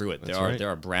right through it. There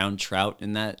are brown trout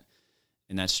in that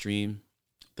stream.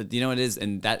 But it is,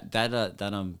 and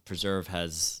that preserve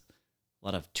has a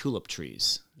lot of tulip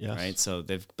trees. Yes. Right. So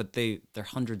they're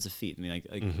hundreds of feet. I mean,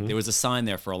 Mm-hmm. there was a sign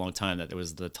there for a long time that it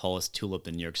was the tallest tulip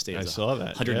in New York State. I saw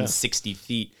that. 160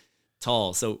 feet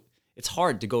tall. So it's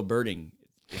hard to go birding.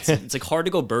 It's like hard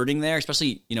to go birding there,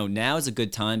 especially, now is a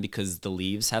good time because the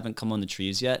leaves haven't come on the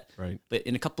trees yet. Right. But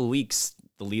in a couple of weeks,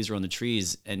 the leaves are on the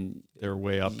trees and they're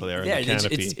way up there. Yeah, in the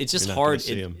canopy. It's just You're not hard. gonna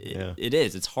see 'em. It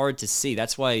is. It's hard to see.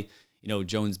 That's why,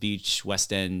 Jones Beach,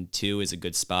 West End too is a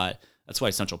good spot. That's why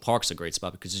Central Park's a great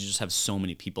spot because you just have so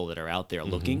many people that are out there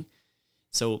looking.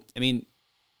 So, I mean,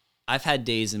 I've had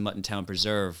days in Muttontown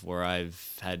Preserve where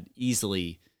I've had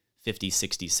easily 50,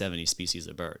 60, 70 species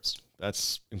of birds.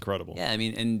 That's incredible. Yeah, I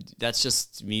mean, and that's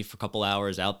just me for a couple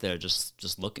hours out there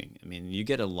just looking. I mean, you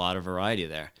get a lot of variety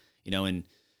there. And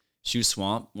Shoe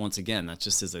Swamp, once again, that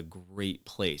just is a great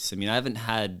place. I mean, I haven't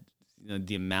had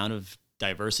the amount of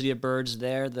diversity of birds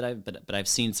there but I've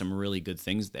seen some really good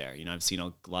things there. I've seen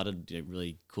a lot of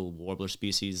really cool warbler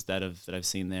species that I've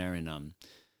seen there, and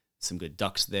some good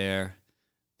ducks there.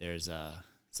 There's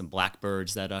some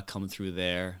blackbirds that come through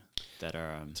there that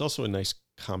are. It's also a nice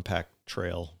compact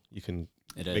trail. You can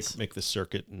make the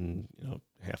circuit in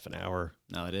half an hour.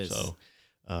 No, it is. So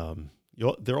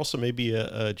there also may be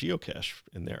a geocache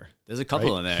in there. There's a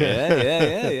couple in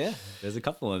there. Yeah. There's a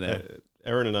couple in there.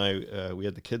 Erin and I, we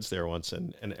had the kids there once,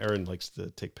 and Erin likes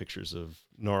to take pictures of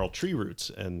gnarled tree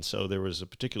roots. And so there was a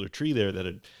particular tree there that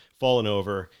had fallen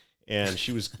over, and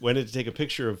she wanted to take a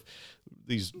picture of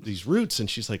these roots, and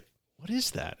she's like, "What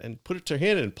is that?" And put it to her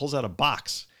hand and pulls out a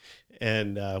box.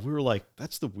 And we were like,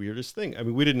 "That's the weirdest thing." I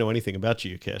mean, we didn't know anything about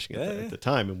geocaching at the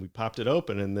time, and we popped it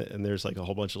open, and there's like a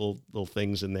whole bunch of little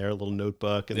things in there, a little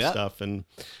notebook and stuff, and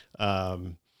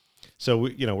so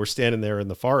we're standing there in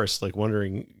the forest, like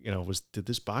wondering,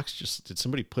 did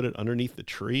somebody put it underneath the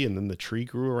tree, and then the tree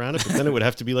grew around it, but then it would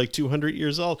have to be like 200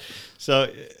 years old.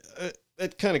 So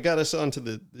that kind of got us onto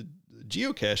the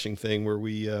geocaching thing, where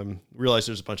we realized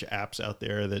there's a bunch of apps out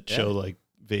there that show like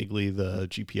vaguely the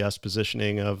GPS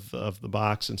positioning of the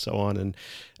box and so on.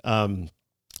 And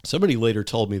somebody later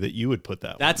told me that you would put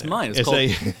that. That's one mine. It's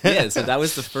called, so that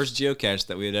was the first geocache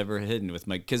that we had ever hidden with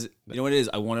because you know what it is.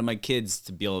 I wanted my kids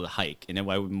to be able to hike, and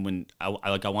when I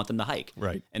want them to hike.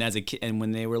 Right. And as a kid, and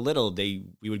when they were little, we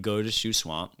would go to Shoe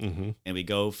Swamp, and we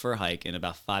go for a hike. And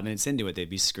about 5 minutes into it, they'd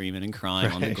be screaming and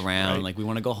crying on the ground, like we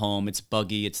want to go home. It's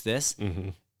buggy. It's this.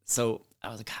 So I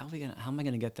was like, how am I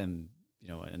gonna get them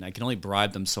and I can only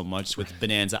bribe them so much with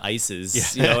Bonanza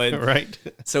ices, and right.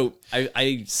 So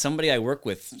somebody I work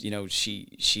with,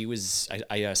 she was,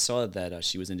 I saw that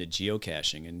she was into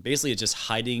geocaching, and basically it's just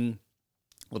hiding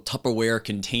Tupperware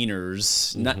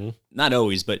containers, not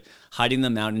always, but hiding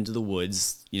them out into the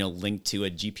woods, linked to a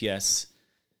GPS,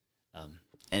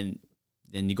 and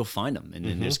then you go find them, and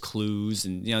then there's clues,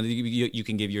 and you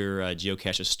can give your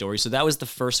geocache a story. So that was the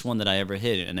first one that I ever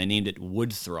hit, and I named it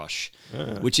wood thrush,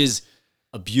 which is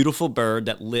a beautiful bird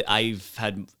that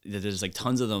there's like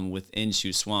tons of them within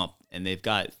Shoe Swamp, and they've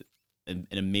got an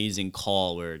amazing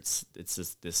call where it's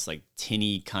this like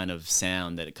tinny kind of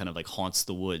sound that it kind of like haunts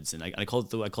the woods, and I call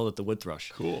it the wood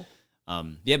thrush. Cool.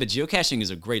 But geocaching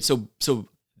is a great. So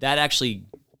that actually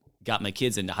got my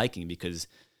kids into hiking, because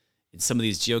in some of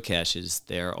these geocaches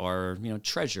there are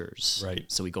treasures. Right.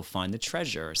 So we go find the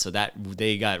treasure. So that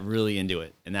they got really into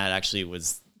it, and that actually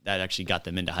got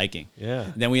them into hiking. Yeah.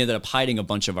 And then we ended up hiding a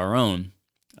bunch of our own.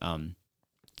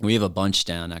 We have a bunch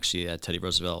down actually at Teddy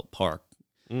Roosevelt Park.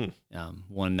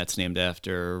 One that's named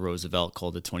after Roosevelt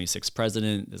called the 26th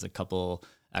President. There's a couple,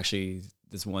 actually,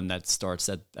 there's one that starts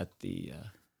at the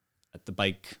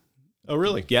bike. Oh,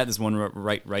 really? Yeah, there's one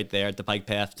right there at the bike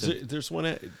path.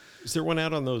 Is there one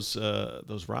out on those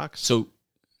rocks? So,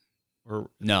 or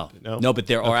no, but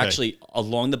there are actually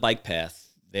along the bike path.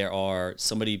 There are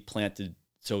somebody planted.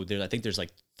 So I think there's like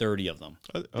 30 of them.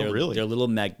 Really? They're little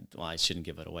well, I shouldn't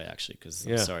give it away actually, because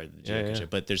I'm sorry, the geocache.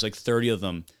 But there's like 30 of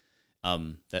them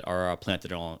that are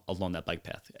planted along that bike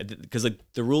path. Because like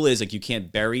the rule is like you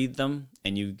can't bury them,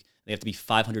 and they have to be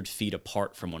 500 feet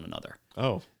apart from one another.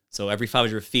 Oh. So every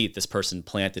 500 feet, this person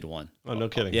planted one. Oh, no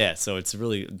kidding. Yeah, so it's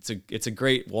a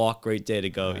great walk, great day to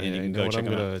go, and you can go check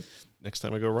them out. Next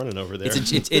time I go running over there.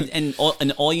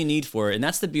 And all you need for it, and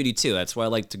that's the beauty too. That's why I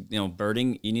like to,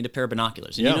 birding, you need a pair of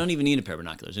binoculars. And you don't even need a pair of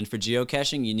binoculars. And for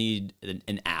geocaching, you need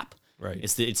an app. Right.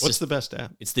 What's the best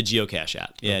app? It's the geocache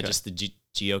app. Yeah, just the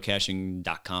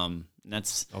geocaching.com.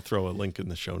 And I'll throw a link in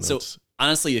the show notes. So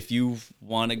honestly, if you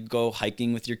want to go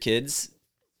hiking with your kids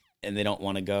and they don't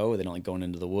want to go, or they don't like going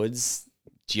into the woods,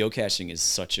 geocaching is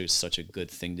such a good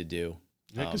thing to do.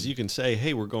 Yeah, because you can say,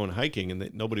 "Hey, we're going hiking,"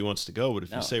 and nobody wants to go. But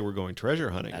if you say we're going treasure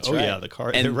hunting, that's right. Yeah, the car,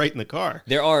 and they're right in the car.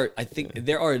 I think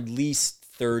there are at least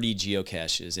 30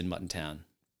 geocaches in Muttontown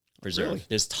Preserve. Really?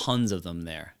 There's tons of them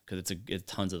there, because it's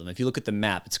tons of them. If you look at the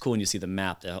map, it's cool when you see the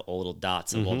map, all little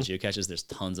dots of all the geocaches. There's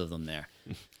tons of them there.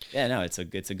 Yeah, no, it's a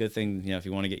good thing. If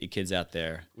you want to get your kids out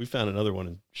there. We found another one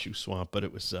in Shoe Swamp, but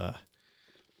it was,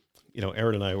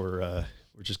 Aaron and I were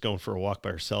just going for a walk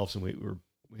by ourselves, and we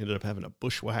ended up having a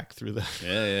bushwhack through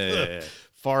the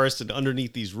forest and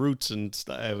underneath these roots and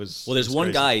stuff. There's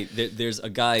one guy. There's a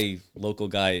guy, local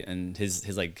guy, and his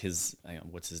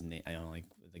what's his name? I don't know, like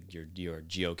your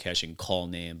geocaching call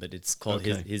name, but it's called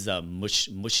his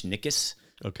Mushnikus.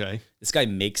 Okay. This guy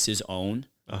makes his own.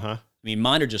 I mean,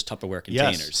 mine are just Tupperware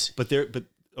containers. Yes, but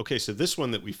okay. So this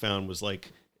one that we found was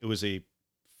like it was a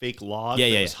fake log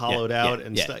that was hollowed out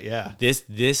and stuff. Yeah.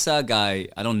 This guy,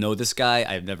 I don't know this guy.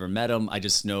 I've never met him. I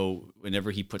just know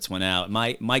whenever he puts one out.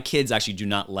 My kids actually do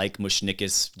not like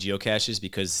Mushnikus geocaches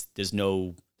because there's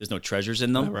no treasures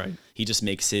in them. Oh, right. He just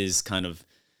makes his kind of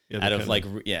out of like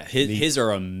his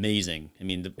are amazing. I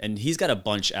mean, and he's got a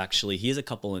bunch actually. He has a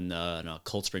couple in a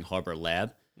Cold Spring Harbor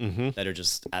lab that are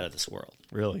just out of this world.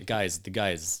 Really, the guy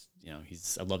is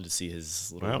I'd love to see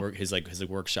his little work, his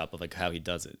workshop of like how he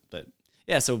does it, but.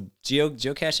 Yeah, so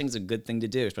geocaching is a good thing to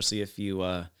do, especially if you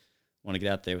want to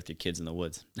get out there with your kids in the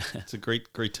woods. It's a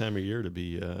great time of year to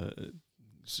be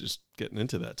just getting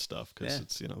into that stuff, because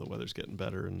it's the weather's getting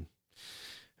better and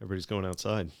everybody's going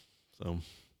outside. So,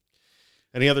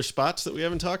 any other spots that we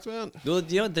haven't talked about? Well,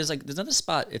 there's another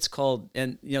spot. It's called,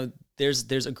 and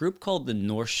there's a group called the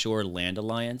North Shore Land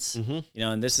Alliance.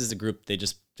 And this is a group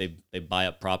they buy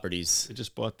up properties. They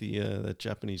just bought that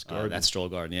Japanese garden. That stroll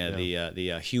garden,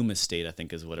 the Hume Estate, I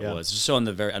think is what it was. Just so on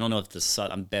the I don't know if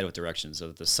I'm bad with directions.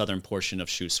 So the southern portion of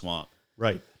Shoe Swamp.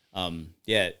 Right.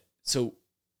 So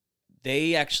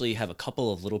they actually have a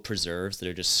couple of little preserves that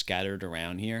are just scattered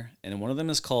around here, and one of them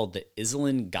is called the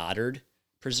Island Goddard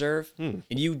Preserve, and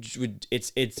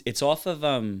it's off of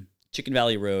Chicken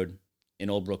Valley Road in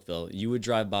Old Brookville. You would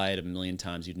drive by it a million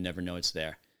times, you'd never know it's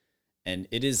there, and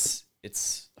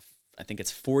I think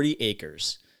it's 40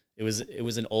 acres. It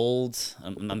was an old.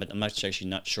 I'm actually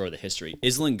not sure of the history.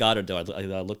 Island Goddard, though,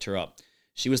 I looked her up.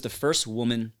 She was the first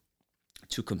woman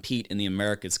to compete in the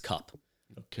America's Cup.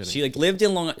 No kidding. She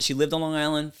lived on Long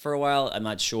Island for a while. I'm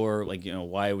not sure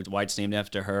why it's named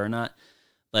after her or not,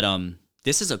 but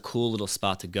this is a cool little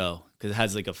spot to go because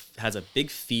it has a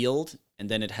big field, and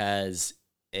then it has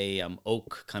a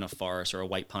oak kind of forest or a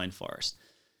white pine forest.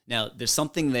 Now, there's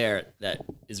something there that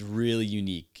is really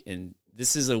unique, and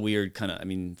this is a weird kind of, I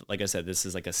mean, like I said, this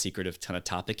is like a secretive kind of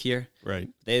topic here. Right.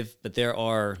 But there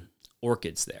are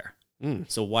orchids there.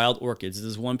 So wild orchids.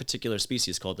 There's one particular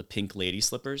species called the pink lady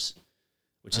slippers,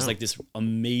 which is like this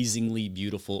amazingly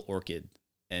beautiful orchid.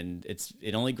 And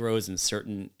it only grows in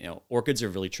certain, orchids are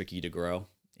really tricky to grow.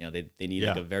 They need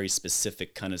like a very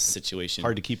specific kind of situation.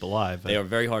 Hard to keep alive. They are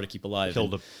very hard to keep alive.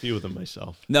 Killed a few of them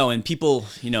myself. No, and people,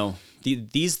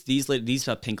 these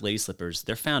pink lady slippers,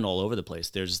 they're found all over the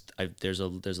place. There's a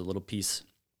little piece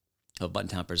of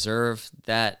Buttontown Preserve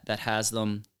that has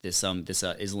them. This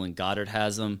Island Goddard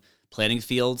has them. Planting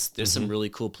fields, there's some really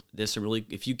cool.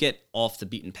 If you get off the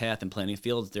beaten path in planting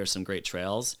fields, there's some great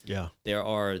trails. Yeah, there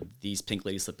are these pink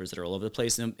lady slippers that are all over the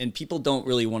place, and people don't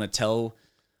really want to tell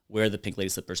where the pink lady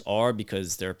slippers are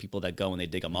because there are people that go and they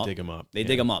dig them up. They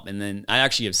dig them up, and then I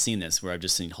actually have seen this where I've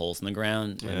just seen holes in the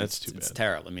ground. Yeah, that's too bad. It's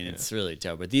terrible. I mean, it's really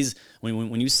terrible. But these,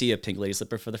 when you see a pink lady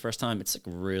slipper for the first time, it's like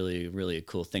really, really a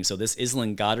cool thing. So this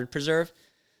Island Goddard Preserve,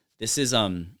 this is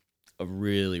a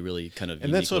really, really kind of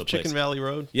and that's off Chicken Valley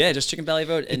Road. Yeah, just Chicken Valley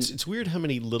Road. And it's weird how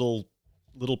many little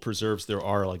preserves there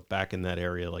are, like back in that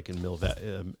area, like in Millneck.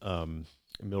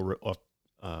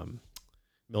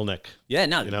 Yeah,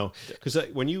 no, because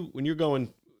when you're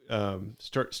going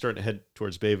starting to head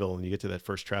towards Bayville and you get to that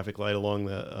first traffic light along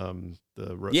the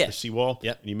road, the seawall,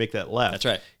 and you make that left. That's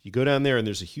right. You go down there and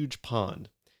there's a huge pond.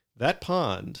 That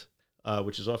pond,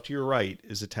 which is off to your right,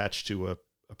 is attached to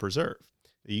a preserve.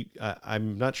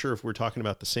 I'm not sure if we're talking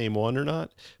about the same one or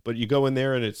not, but you go in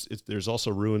there and there's also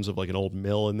ruins of like an old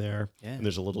mill in there, and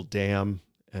there's a little dam,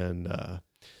 and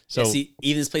so see,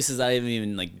 even these places I haven't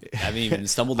even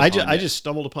stumbled upon. I just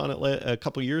stumbled upon it a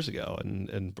couple years ago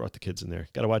and brought the kids in there.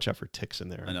 Got to watch out for ticks in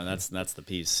there. I know that's the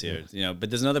piece here, But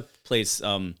there's another place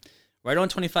right on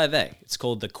 25A. It's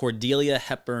called the Cordelia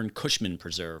Hepburn Cushman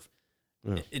Preserve.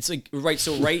 It's like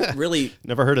really.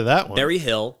 Never heard of that one. Berry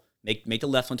Hill. Make a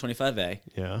left on 25A.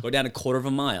 Yeah. Go down a quarter of a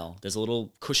mile. There's a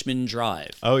little Cushman Drive.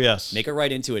 Oh yes. Make a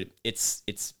right into it. It's.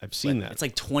 I've seen that. It's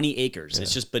like 20 acres. Yeah.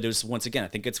 But it was, once again, I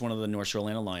think it's one of the North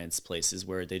Shoreland Alliance places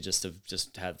where they just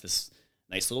have this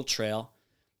nice little trail.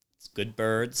 It's good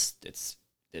birds. It's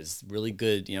really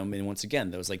good. I mean, once again,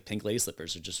 those like pink lady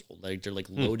slippers are just like they're like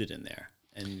loaded in there.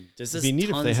 And there's this. It'd be neat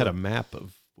if they had a map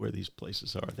of where these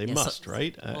places are. They must,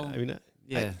 right? Well, I mean,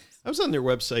 yeah. I was on their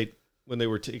website when they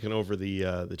were taking over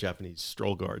the Japanese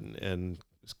stroll garden, and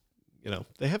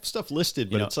they have stuff listed,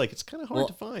 but it's kind of hard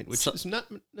to find, which is not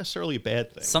necessarily a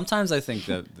bad thing. Sometimes I think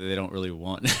that they don't really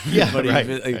want.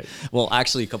 Right. Well,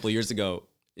 actually, a couple of years ago,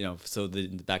 so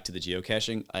back to the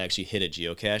geocaching, I actually hit a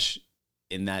geocache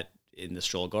in the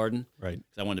stroll garden, right?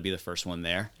 Because I wanted to be the first one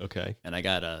there. Okay. And I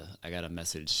got a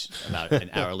message about an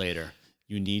hour later.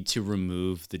 You need to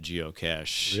remove the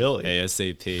geocache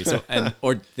ASAP. So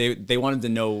or they wanted to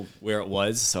know where it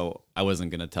was, so I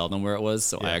wasn't gonna tell them where it was.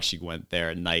 So I actually went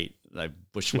there at night. I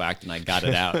bushwhacked and I got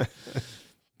it out.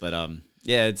 But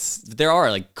there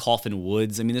are like Coffin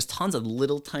Woods. I mean, there's tons of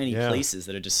little tiny places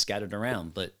that are just scattered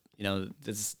around. But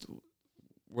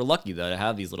we're lucky though to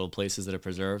have these little places that are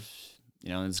preserved.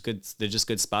 It's good. They're just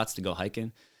good spots to go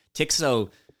hiking. Tixo.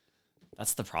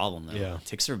 That's the problem, though. Yeah.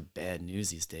 Ticks are bad news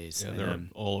these days. Yeah, they're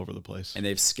all over the place. And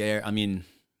they've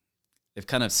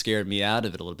kind of scared me out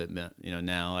of it a little bit,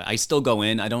 now. I still go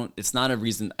in. It's not a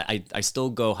reason. I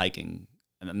still go hiking,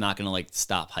 and I'm not going to,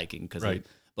 stop hiking.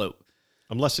 But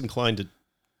I'm less inclined to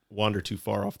wander too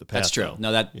far off the path. That's true.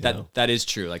 Though, no, that is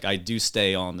true. Like, I do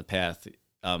stay on the path.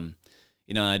 I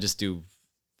just do,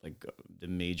 the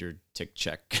major tick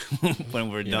check when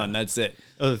we're done. That's it.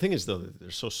 Oh, the thing is, though, they're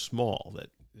so small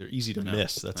that they're easy to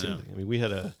miss. That's it. I mean, we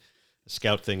had a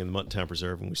scout thing in the Muttontown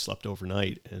Preserve, and we slept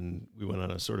overnight, and we went on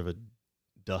a sort of a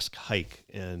dusk hike.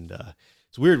 And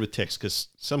it's weird with ticks because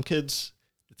some kids,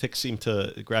 the ticks seem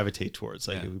to gravitate towards.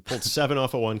 We pulled 7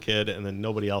 off of one kid, and then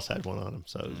nobody else had one on them.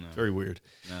 So it's very weird.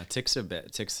 No, ticks are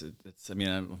bad. Ticks.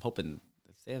 I'm hoping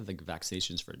they have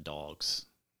vaccinations for dogs.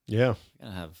 Yeah,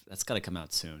 that's got to come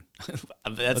out soon.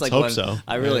 Let's hope so.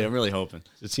 I'm really hoping.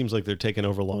 It seems like they're taking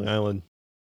over Long Island.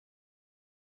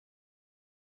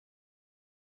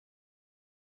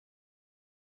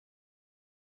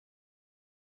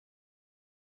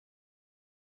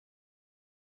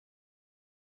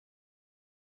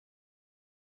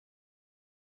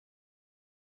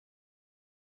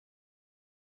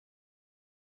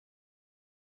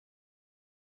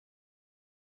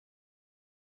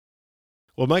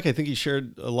 Well, Mike, I think you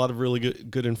shared a lot of really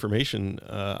good information.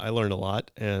 I learned a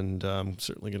lot, and I'm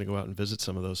certainly going to go out and visit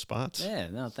some of those spots. Yeah,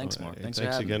 no, thanks, Mark. Thanks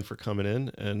again for coming in.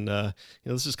 And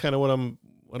this is kind of what I'm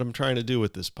what I'm trying to do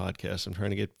with this podcast. I'm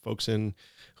trying to get folks in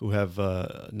who have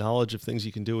knowledge of things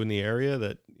you can do in the area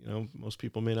that most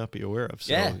people may not be aware of.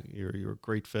 So Yeah. you're a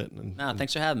great fit.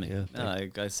 Thanks for having me. Yeah,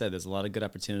 like I said, there's a lot of good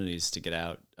opportunities to get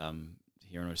out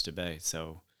here in Oyster Bay.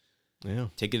 So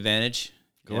take advantage.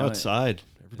 Go outside.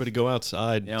 Everybody go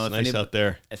outside. It's nice out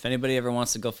there. If anybody ever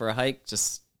wants to go for a hike,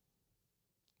 just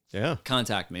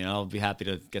contact me, and I'll be happy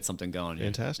to get something going here.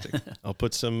 Fantastic. I'll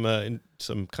put some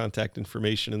contact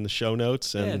information in the show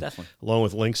notes, and definitely, along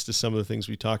with links to some of the things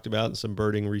we talked about and some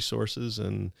birding resources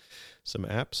and some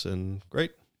apps. And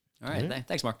great. All right.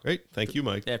 Thanks, Mark. Great. Thank you,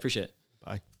 Mike. Yeah, I appreciate it.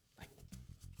 Bye.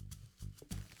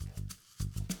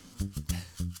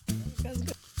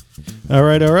 All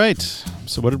right.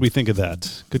 So what did we think of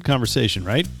that? Good conversation,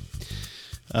 right?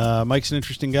 Mike's an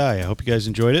interesting guy. I hope you guys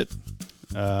enjoyed it.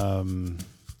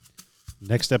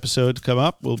 Next episode to come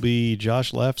up will be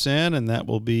Josh Lafsan, and that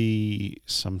will be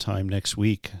sometime next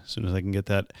week, as soon as I can get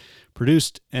that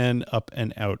produced and up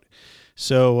and out.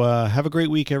 So have a great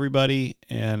week, everybody,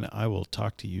 and I will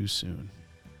talk to you soon.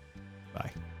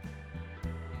 Bye.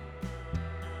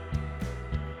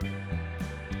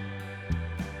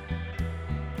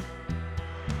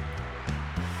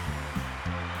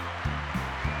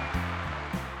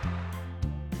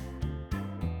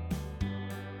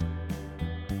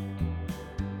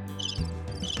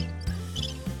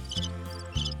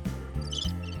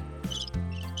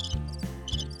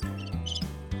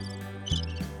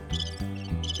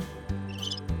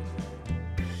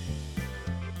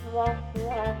 La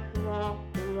la la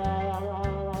la la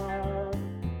la.